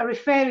before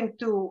referring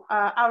to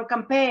our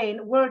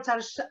campaign, Words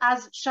Are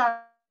as Sharp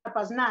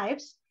as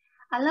Knives,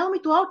 allow me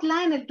to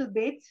outline a little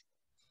bit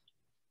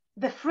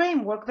the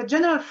framework, the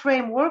general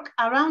framework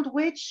around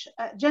which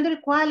gender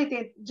equality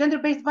and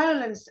gender-based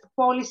violence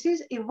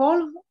policies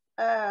evolve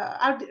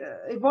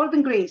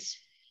in Greece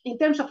in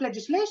terms of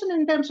legislation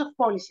and in terms of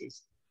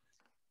policies.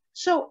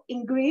 So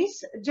in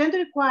Greece, gender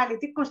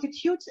equality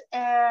constitutes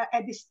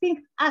a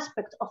distinct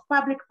aspect of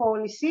public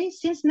policy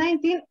since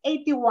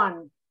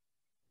 1981,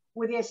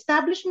 with the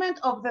establishment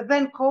of the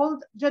then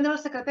called General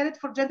Secretariat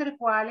for Gender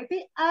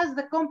Equality as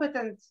the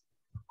competent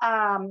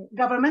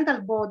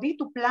governmental body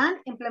to plan,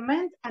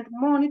 implement, and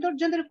monitor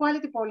gender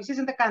equality policies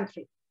in the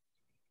country.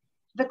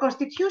 The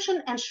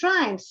Constitution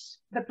enshrines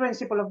the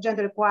principle of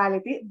gender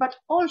equality, but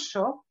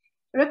also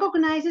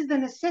recognizes the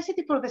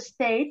necessity for the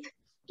state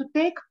to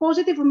take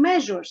positive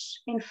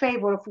measures in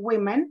favor of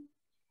women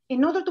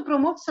in order to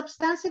promote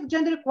substantive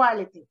gender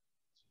equality.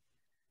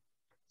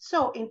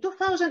 So in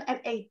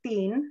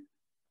 2018,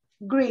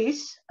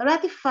 Greece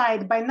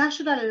ratified by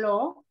national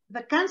law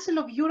the Council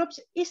of Europe's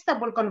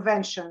Istanbul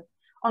Convention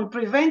on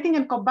preventing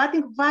and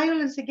combating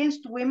violence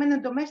against women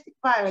and domestic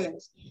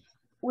violence,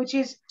 which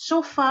is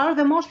so far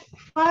the most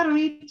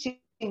far-reaching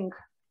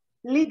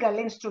legal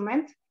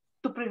instrument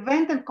to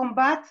prevent and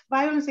combat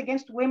violence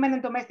against women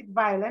and domestic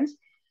violence,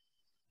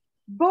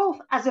 both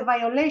as a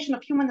violation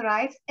of human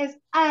rights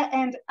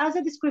and as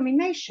a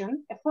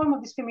discrimination, a form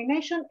of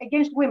discrimination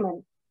against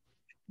women.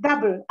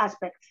 Double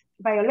aspect,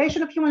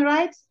 violation of human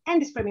rights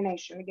and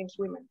discrimination against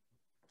women.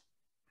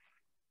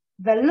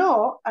 The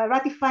law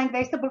ratifying the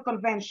Istanbul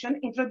Convention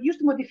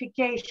introduced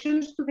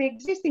modifications to the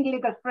existing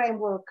legal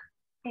framework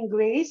in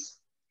Greece,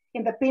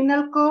 in the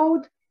penal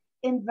code,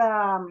 in the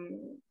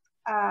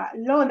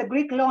law, in the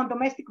Greek law on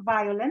domestic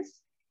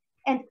violence,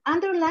 and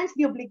underlines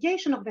the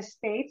obligation of the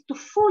state to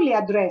fully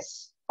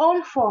address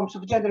all forms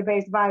of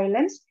gender-based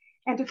violence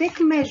and to take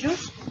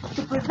measures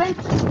to prevent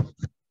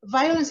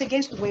violence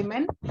against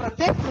women,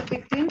 protect the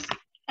victims,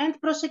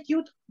 and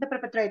prosecute the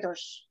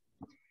perpetrators.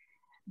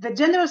 The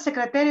General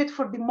Secretariat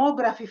for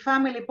Demography,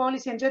 Family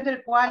Policy, and Gender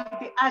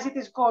Equality, as it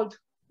is called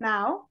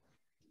now,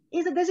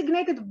 is a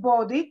designated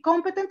body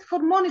competent for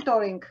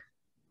monitoring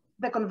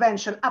the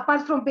convention,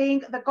 apart from being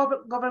the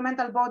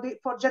governmental body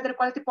for gender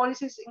equality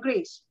policies in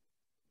Greece.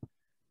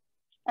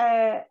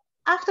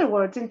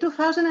 Afterwards, in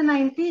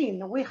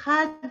 2019, we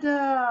have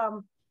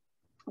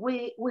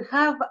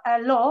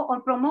a law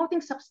on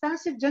promoting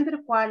substantive gender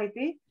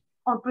equality,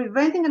 on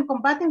preventing and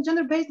combating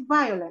gender-based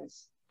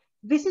violence.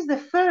 This is the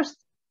first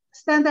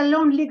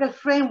standalone legal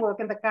framework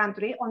in the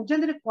country on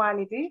gender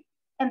equality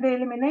and the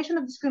elimination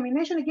of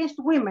discrimination against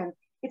women.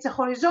 It's a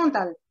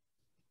horizontal,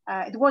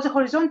 it was a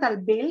horizontal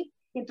bill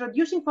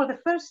introducing for the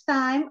first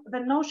time the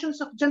notions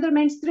of gender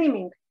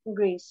mainstreaming in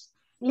Greece,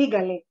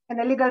 legally, in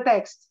a legal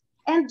text,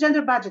 and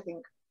gender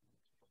budgeting.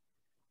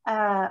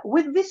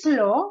 With this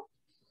law,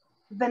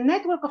 the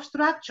network of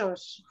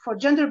structures for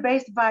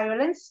gender-based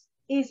violence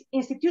is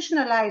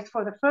institutionalized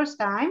for the first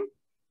time,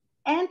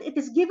 and it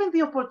is given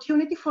the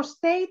opportunity for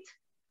state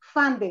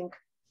funding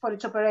for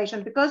its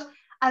operation, because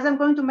as I'm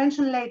going to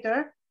mention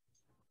later,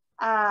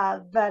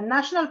 the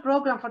National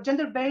Program for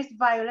Gender-Based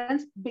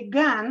Violence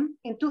began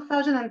in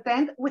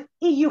 2010 with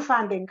EU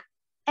funding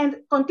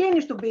and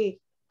continues to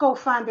be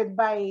co-funded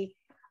by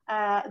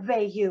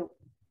the EU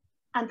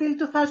until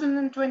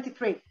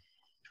 2023.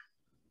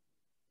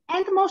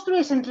 And most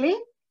recently,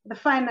 the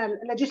final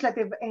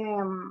legislative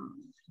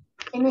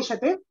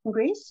initiative in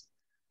Greece,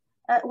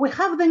 we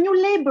have the new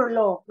labor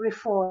law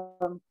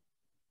reform.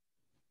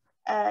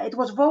 It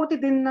was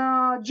voted in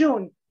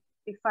June,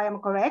 if I am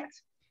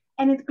correct,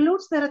 and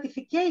includes the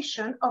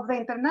ratification of the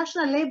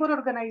International Labour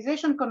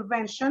Organization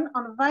Convention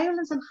on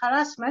Violence and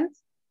Harassment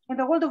in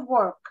the World of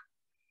Work.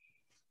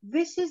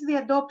 This is the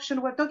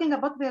adoption, we're talking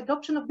about the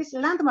adoption of this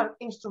landmark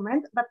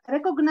instrument that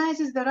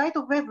recognizes the right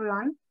of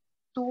everyone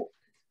to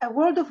a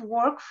world of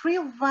work free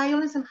of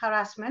violence and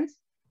harassment,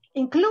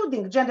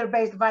 including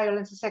gender-based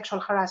violence and sexual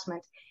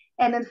harassment.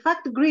 And in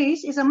fact,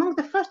 Greece is among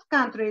the first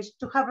countries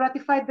to have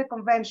ratified the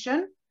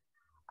convention,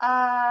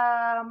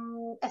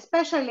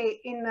 especially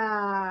in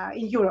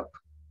Europe.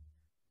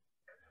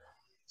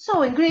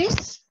 So in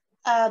Greece,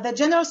 the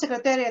General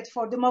Secretariat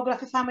for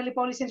Demography, Family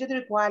Policy and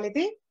Gender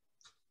Equality,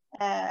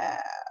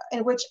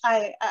 in which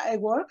I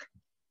work,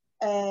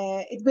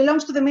 it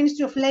belongs to the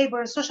Ministry of Labor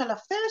and Social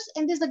Affairs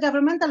and is the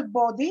governmental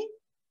body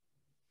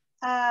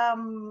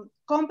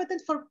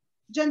competent for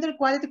gender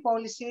equality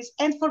policies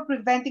and for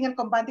preventing and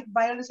combating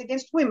violence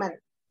against women.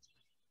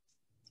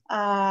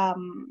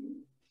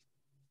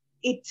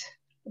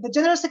 The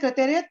General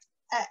Secretariat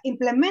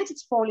implements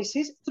its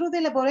policies through the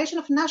elaboration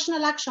of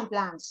national action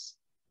plans,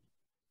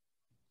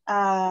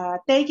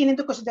 taking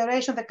into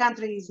consideration the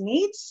country's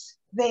needs,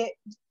 the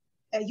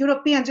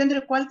European Gender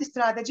Equality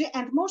Strategy,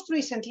 and most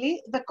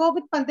recently, the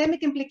COVID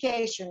pandemic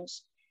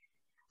implications.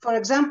 For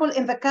example,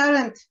 in the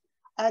current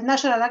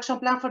National Action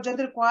Plan for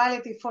Gender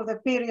Equality for the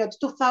period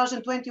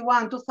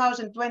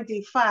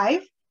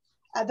 2021-2025,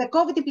 the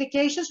COVID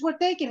implications were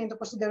taken into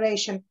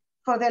consideration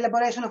for the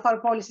elaboration of our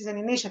policies and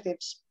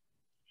initiatives.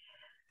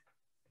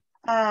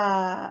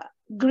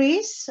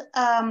 Greece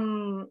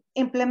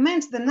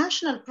implements the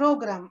national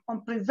program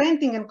on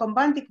preventing and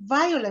combating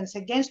violence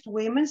against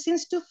women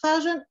since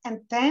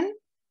 2010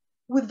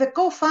 with the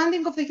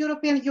co-funding of the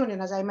European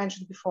Union, as I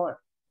mentioned before.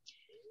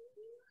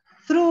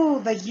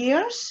 Through the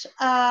years,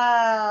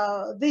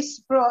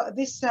 this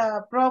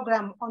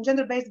program on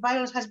gender-based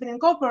violence has been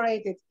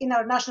incorporated in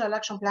our national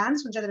action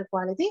plans on gender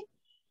equality.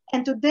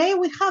 And today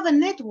we have a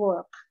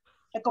network,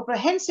 a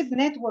comprehensive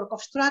network of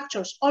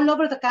structures all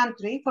over the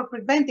country for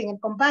preventing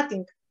and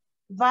combating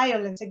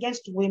violence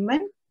against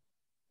women.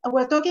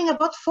 We're talking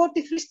about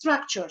 43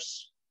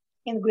 structures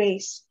in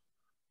Greece.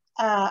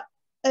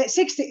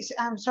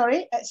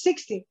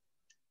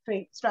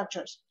 63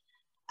 structures.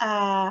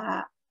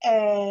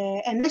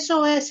 An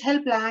SOS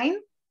helpline,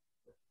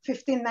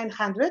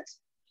 15900,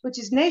 which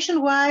is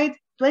nationwide,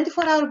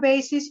 24-hour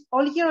basis,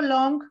 all year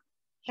long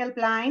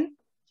helpline,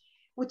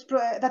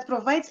 that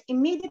provides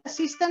immediate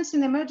assistance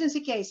in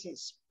emergency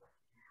cases.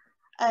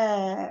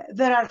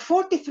 There are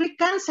 43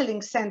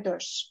 counseling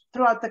centers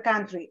throughout the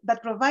country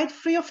that provide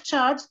free of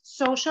charge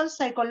social,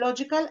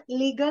 psychological,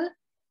 legal,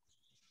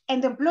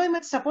 and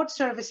employment support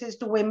services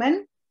to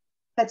women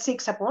that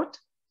seek support,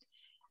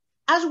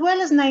 as well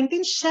as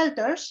 19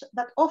 shelters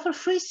that offer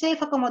free,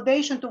 safe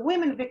accommodation to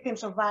women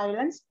victims of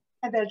violence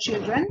and their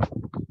children.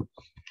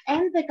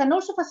 And they can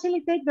also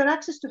facilitate their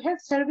access to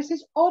health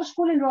services or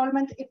school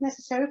enrollment if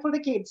necessary for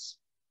the kids.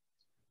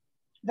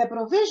 The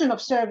provision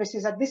of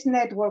services at this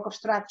network of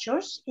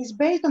structures is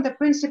based on the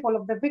principle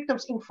of the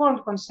victim's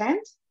informed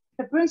consent,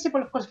 the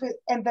principle of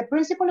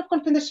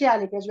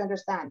confidentiality, as you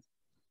understand.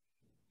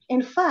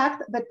 In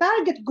fact, the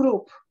target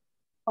group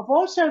of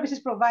all services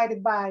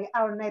provided by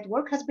our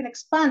network has been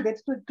expanded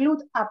to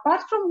include,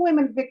 apart from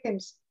women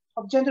victims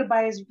of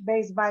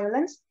gender-based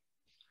violence,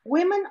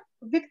 women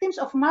victims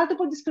of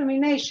multiple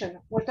discrimination.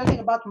 We're talking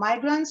about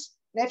migrants,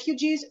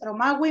 refugees,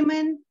 Roma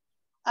women,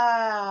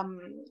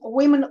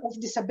 women with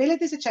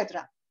disabilities,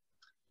 etc.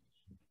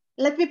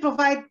 Let me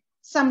provide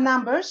some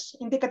numbers,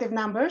 indicative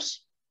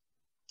numbers.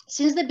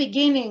 Since the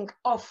beginning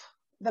of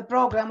the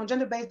program on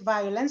gender-based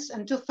violence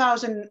in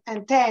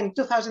 2010,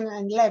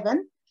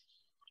 2011,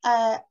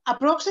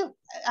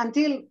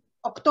 until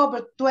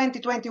October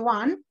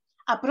 2021,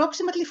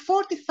 approximately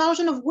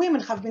 40,000 of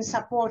women have been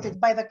supported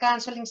by the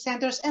counseling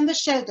centers and the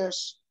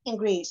shelters in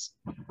Greece.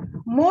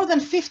 More than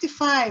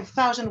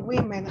 55,000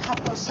 women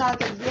have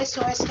consulted the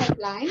SOS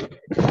helpline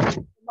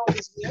in all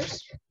these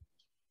years.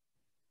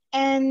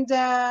 And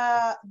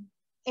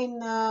in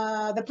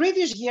the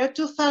previous year,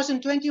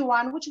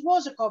 2021, which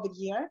was a COVID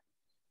year,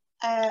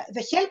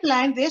 the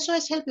helpline, the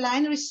SOS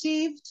helpline,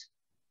 received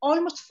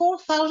almost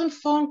 4,000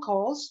 phone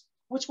calls,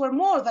 which were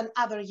more than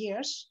other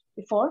years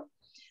before,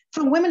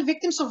 from women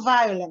victims of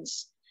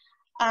violence.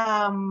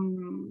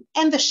 And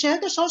the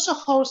shelters also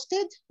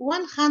hosted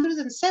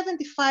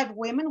 175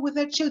 women with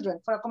their children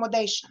for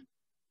accommodation.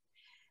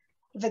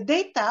 The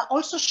data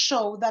also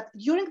show that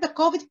during the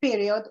COVID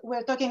period,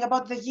 we're talking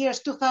about the years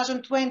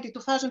 2020,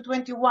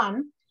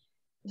 2021,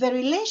 the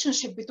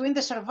relationship between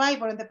the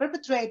survivor and the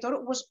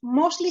perpetrator was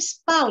mostly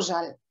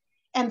spousal.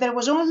 And there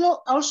was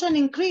also an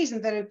increase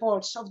in the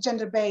reports of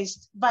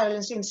gender-based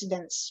violence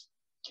incidents.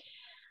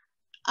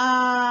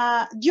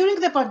 During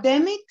the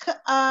pandemic,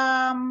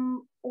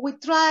 we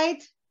tried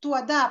to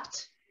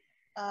adapt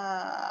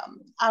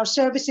our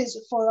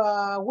services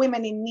for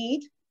women in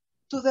need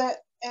to the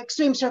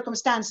extreme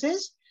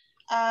circumstances.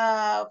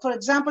 For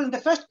example, in the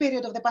first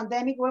period of the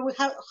pandemic, where we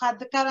had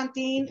the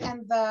quarantine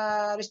and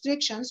the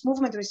restrictions,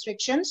 movement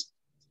restrictions,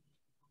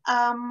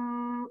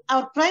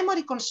 our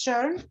primary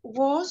concern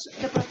was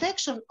the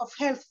protection of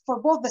health for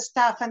both the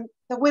staff and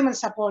the women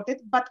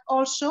supported, but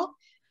also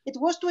it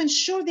was to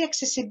ensure the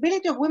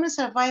accessibility of women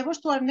survivors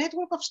to our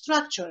network of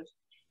structures.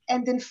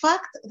 And in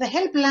fact, the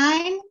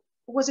helpline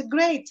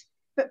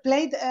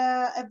played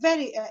a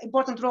very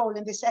important role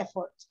in this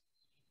effort.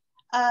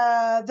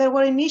 There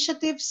were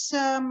initiatives,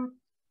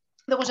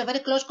 there was a very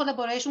close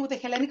collaboration with the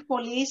Hellenic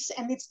Police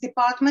and its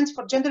departments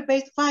for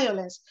gender-based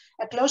violence,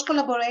 a close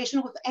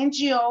collaboration with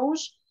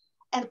NGOs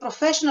and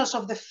professionals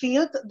of the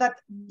field that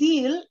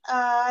deal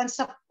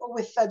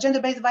with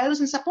gender-based violence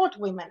and support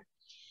women.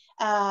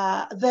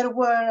 There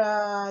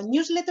were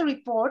newsletter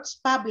reports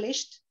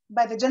published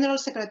by the General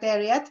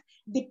Secretariat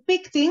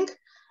depicting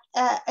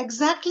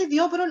exactly the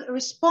overall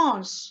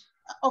response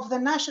of the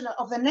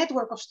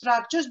network of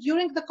structures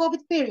during the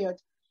COVID period.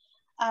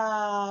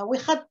 We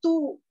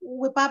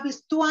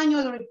published 2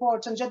 annual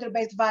reports on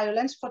gender-based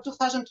violence for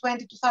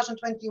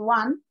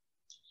 2020-2021.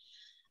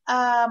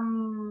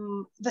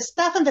 The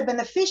staff and the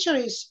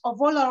beneficiaries of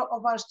all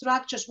of our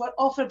structures were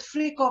offered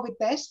free COVID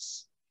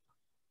tests.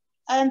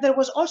 And there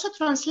was also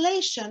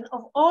translation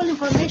of all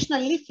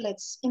informational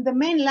leaflets in the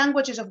main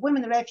languages of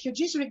women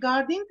refugees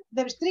regarding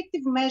the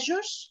restrictive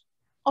measures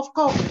of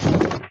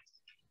COVID.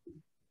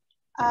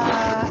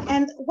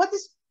 And what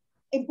is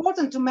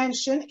important to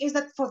mention is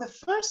that for the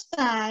first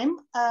time,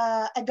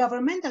 a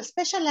governmental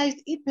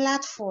specialized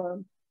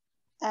e-platform,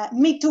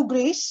 Me Too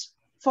Greece,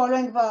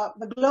 following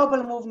the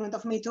global movement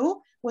of Me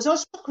Too, was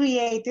also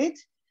created.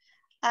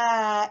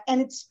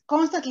 And it's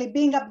constantly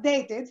being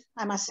updated,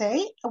 I must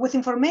say, with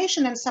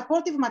information and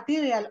supportive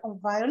material on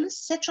violence,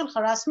 sexual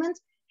harassment,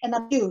 and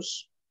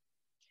abuse.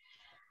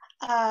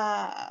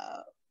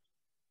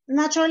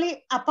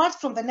 Naturally, apart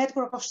from the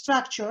network of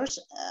structures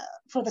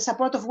for the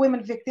support of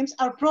women victims,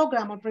 our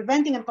program on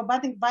preventing and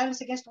combating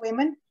violence against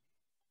women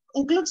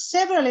includes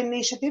several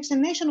initiatives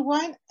and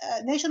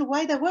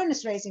nationwide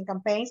awareness-raising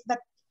campaigns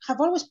that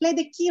have always played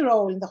a key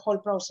role in the whole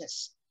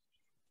process.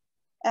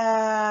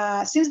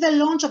 Since the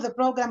launch of the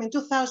program in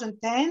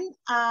 2010,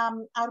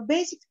 our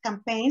basic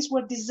campaigns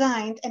were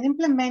designed and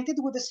implemented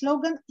with the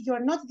slogan,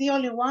 "You're not the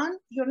only one,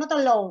 you're not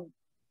alone."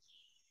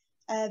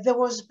 There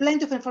was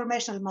plenty of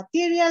informational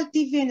material,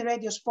 TV and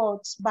radio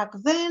spots back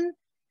then.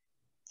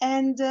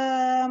 And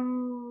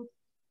in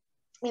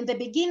the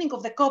beginning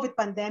of the COVID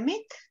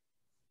pandemic,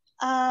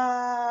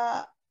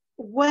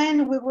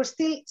 when we were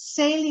still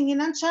sailing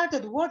in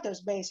uncharted waters,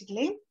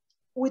 basically,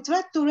 we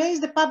tried to raise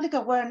the public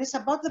awareness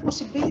about the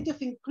possibility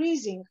of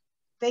increasing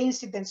the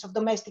incidence of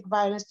domestic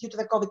violence due to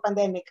the COVID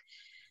pandemic.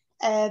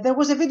 There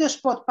was a video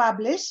spot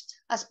published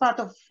as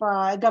part of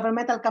a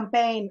governmental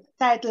campaign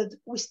titled,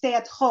 "We Stay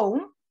at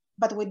Home,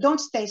 but we don't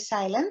stay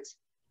silent."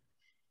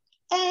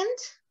 And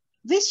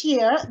this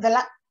year,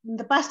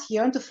 the past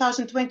year, in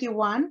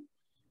 2021,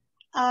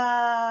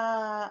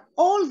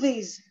 all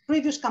these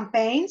previous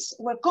campaigns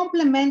were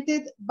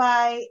complemented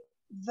by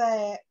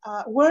the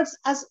Words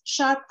as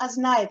Sharp as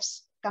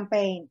Knives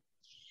campaign.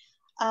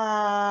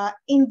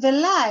 In the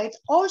light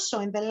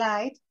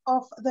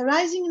of the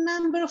rising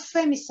number of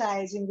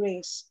femicides in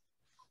Greece.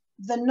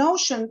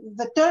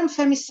 The term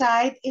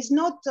femicide is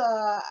not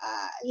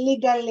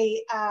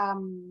legally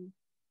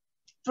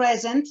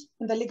present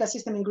in the legal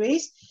system in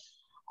Greece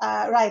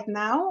right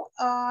now,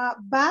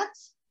 but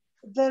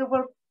there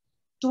were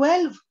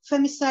 12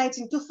 femicides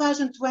in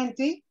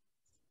 2020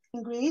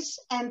 in Greece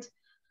and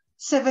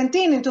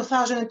 17 in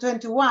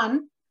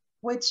 2021,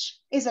 which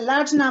is a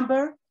large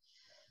number.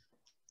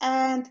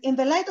 And in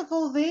the light of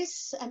all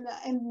this, and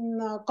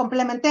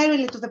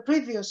complementarily to the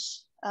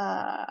previous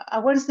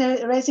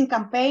awareness-raising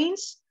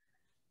campaigns,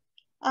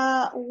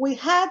 we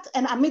had,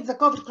 and amid the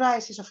COVID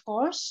crisis, of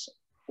course,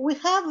 we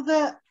have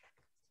the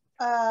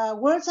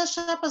Words as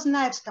Sharp as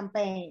Knives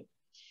campaign,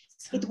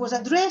 It was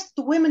addressed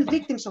to women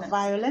victims of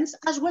violence,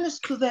 as well as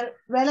to their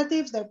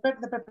relatives, the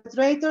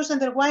perpetrators,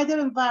 and their wider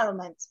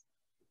environment,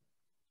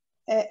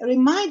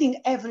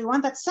 reminding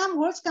everyone that some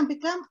words can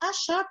become as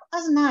sharp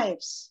as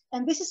knives.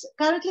 And this is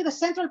currently the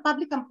central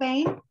public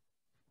campaign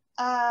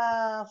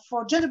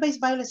for gender-based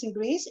violence in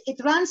Greece.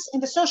 It runs in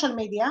the social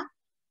media.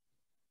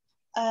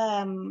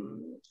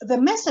 The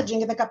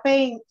messaging in the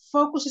campaign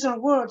focuses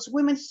on words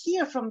women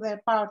hear from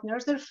their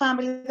partners, their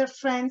family, their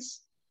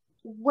friends,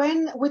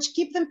 which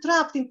keep them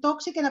trapped in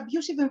toxic and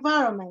abusive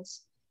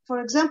environments. For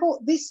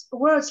example, these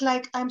words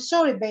like, I'm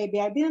sorry, baby,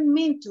 I didn't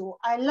mean to,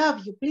 I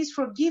love you, please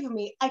forgive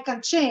me, I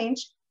can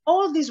change,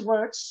 all these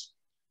words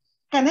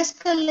can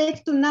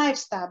escalate to knife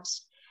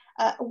stabs.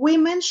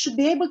 Women should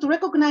be able to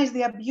recognize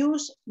the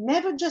abuse,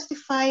 never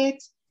justify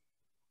it,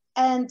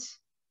 and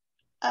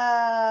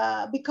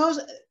because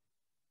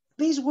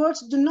these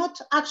words do not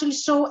actually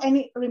show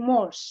any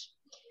remorse.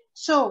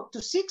 So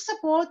to seek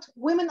support,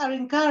 women are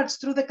encouraged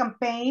through the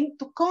campaign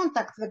to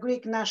contact the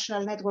Greek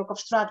National Network of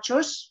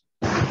Structures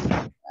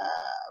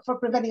for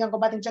preventing and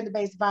combating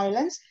gender-based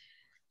violence.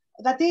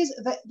 That is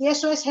the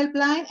SOS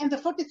helpline and the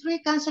 43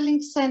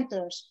 counseling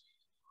centers.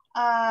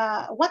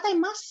 What I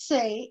must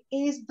say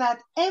is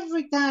that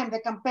every time a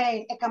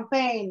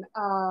campaign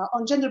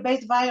on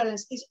gender-based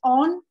violence is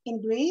on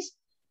in Greece,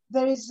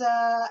 there is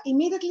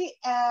immediately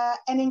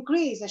an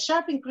increase, a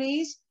sharp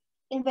increase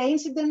in the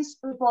incidents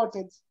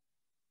reported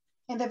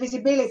and the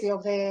visibility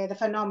of the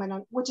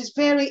phenomenon, which is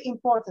very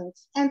important.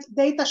 And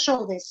data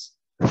show this.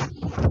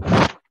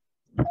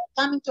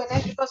 Coming to an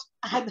end, because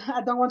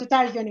I don't want to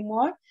tire you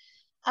anymore.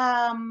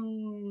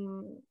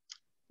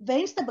 The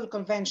Istanbul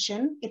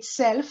Convention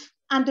itself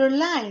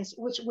underlines,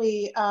 which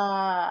we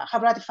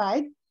have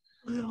ratified,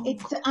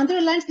 it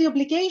underlines the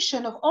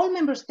obligation of all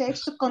member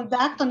states to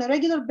conduct on a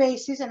regular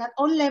basis and at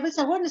all levels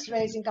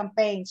awareness-raising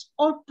campaigns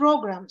or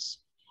programs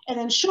and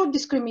ensure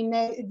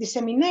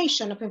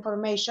dissemination of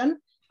information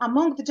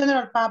among the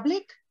general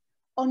public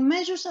on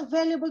measures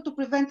available to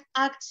prevent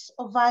acts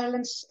of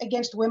violence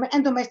against women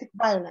and domestic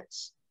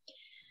violence.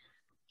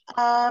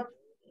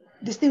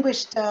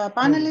 Distinguished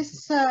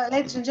panelists,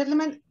 ladies and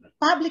gentlemen,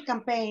 public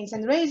campaigns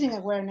and raising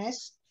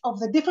awareness of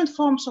the different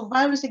forms of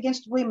violence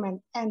against women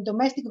and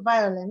domestic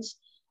violence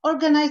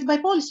organized by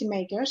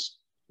policymakers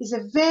is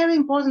a very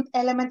important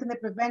element in the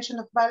prevention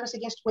of violence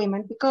against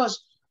women,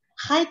 because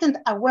heightened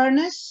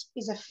awareness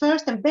is a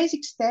first and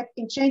basic step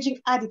in changing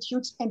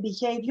attitudes and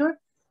behavior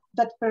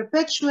that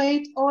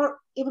perpetuate or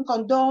even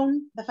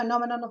condone the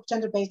phenomenon of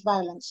gender-based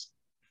violence.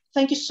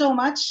 Thank you so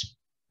much,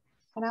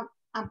 and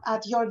I'm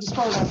at your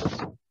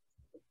disposal.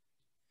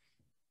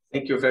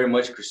 Thank you very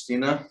much,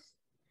 Christina.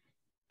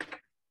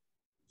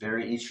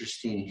 Very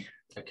interesting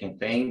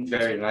campaign,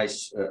 very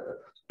nice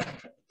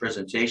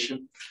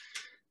presentation.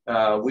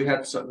 We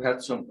had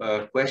some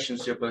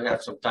questions here, but we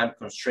have some time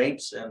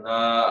constraints, and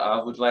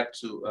I would like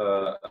to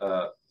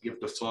give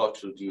the floor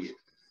to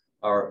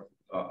our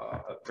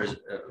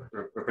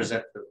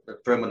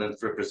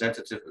permanent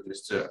representative,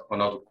 Mr.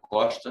 Ronaldo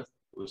Costa,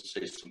 who will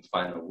say some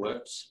final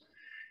words.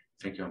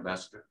 Thank you,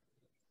 Ambassador.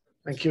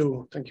 Thank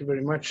you. Thank you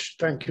very much.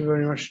 Thank you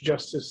very much,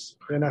 Justice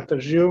Renata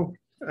Gil.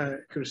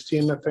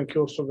 Christina, thank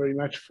you also very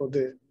much for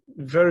the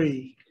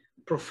very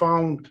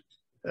profound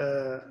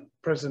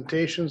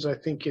presentations. I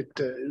think it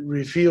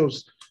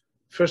reveals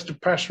first the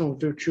passion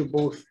with which you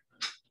both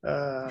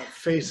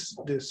face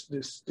this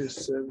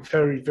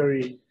very,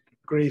 very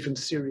grave and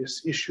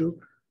serious issue,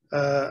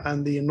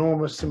 and the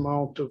enormous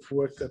amount of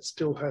work that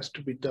still has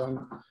to be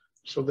done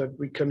so that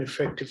we can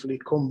effectively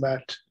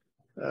combat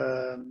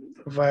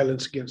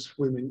violence against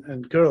women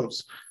and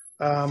girls.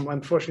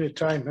 Unfortunately,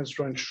 time has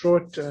run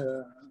short.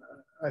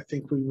 I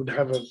think we would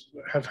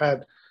have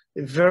had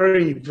a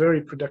very,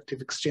 very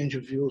productive exchange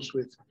of views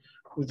with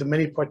the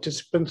many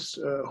participants,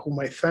 whom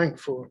I thank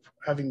for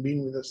having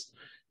been with us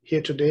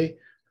here today.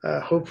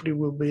 Hopefully,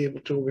 we'll be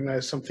able to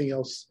organize something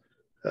else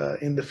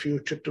in the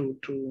future to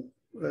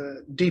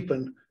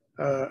deepen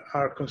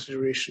our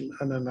consideration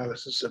and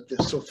analysis of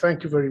this. So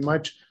thank you very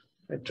much.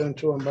 I turn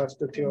to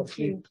Ambassador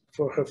Theophilou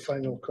for her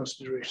final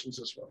considerations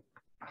as well.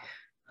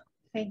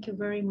 Thank you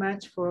very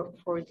much for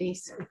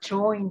this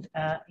joint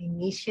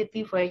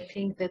initiative. I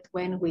think that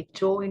when we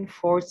join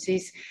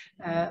forces,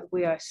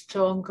 we are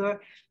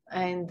stronger.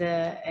 And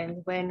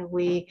when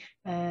we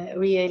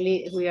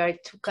we are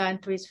two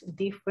countries,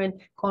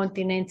 different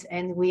continents,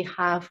 and we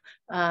have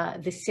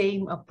the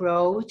same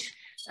approach,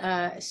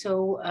 so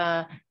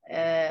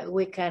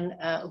we can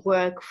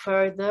work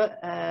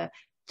further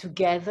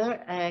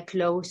together,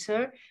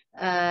 closer,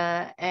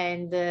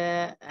 and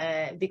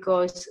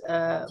because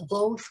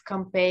both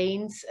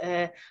campaigns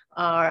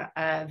are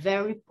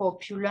very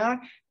popular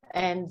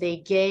and they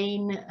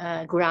gain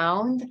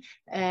ground,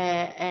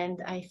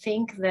 and I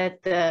think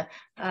that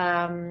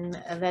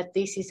that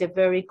this is a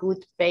very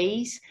good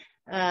base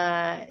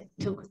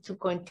to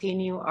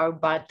continue our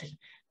battle.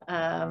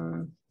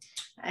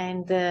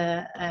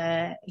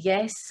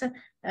 Yes,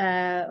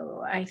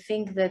 I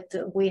think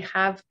that we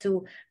have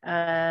to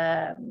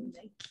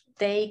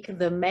take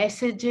the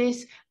messages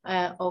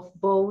of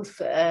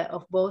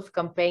both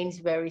campaigns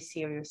very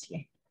seriously.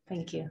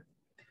 Thank you.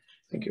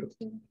 Thank you.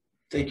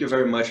 Thank you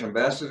very much,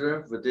 Ambassador.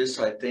 With this,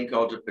 I thank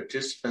all the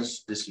participants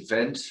of this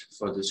event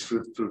for this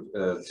fruitful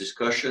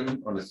discussion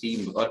on a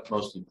theme of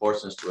utmost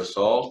importance to us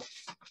all.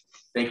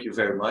 Thank you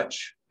very much.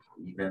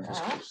 The event is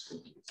closed.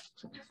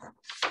 Thank you.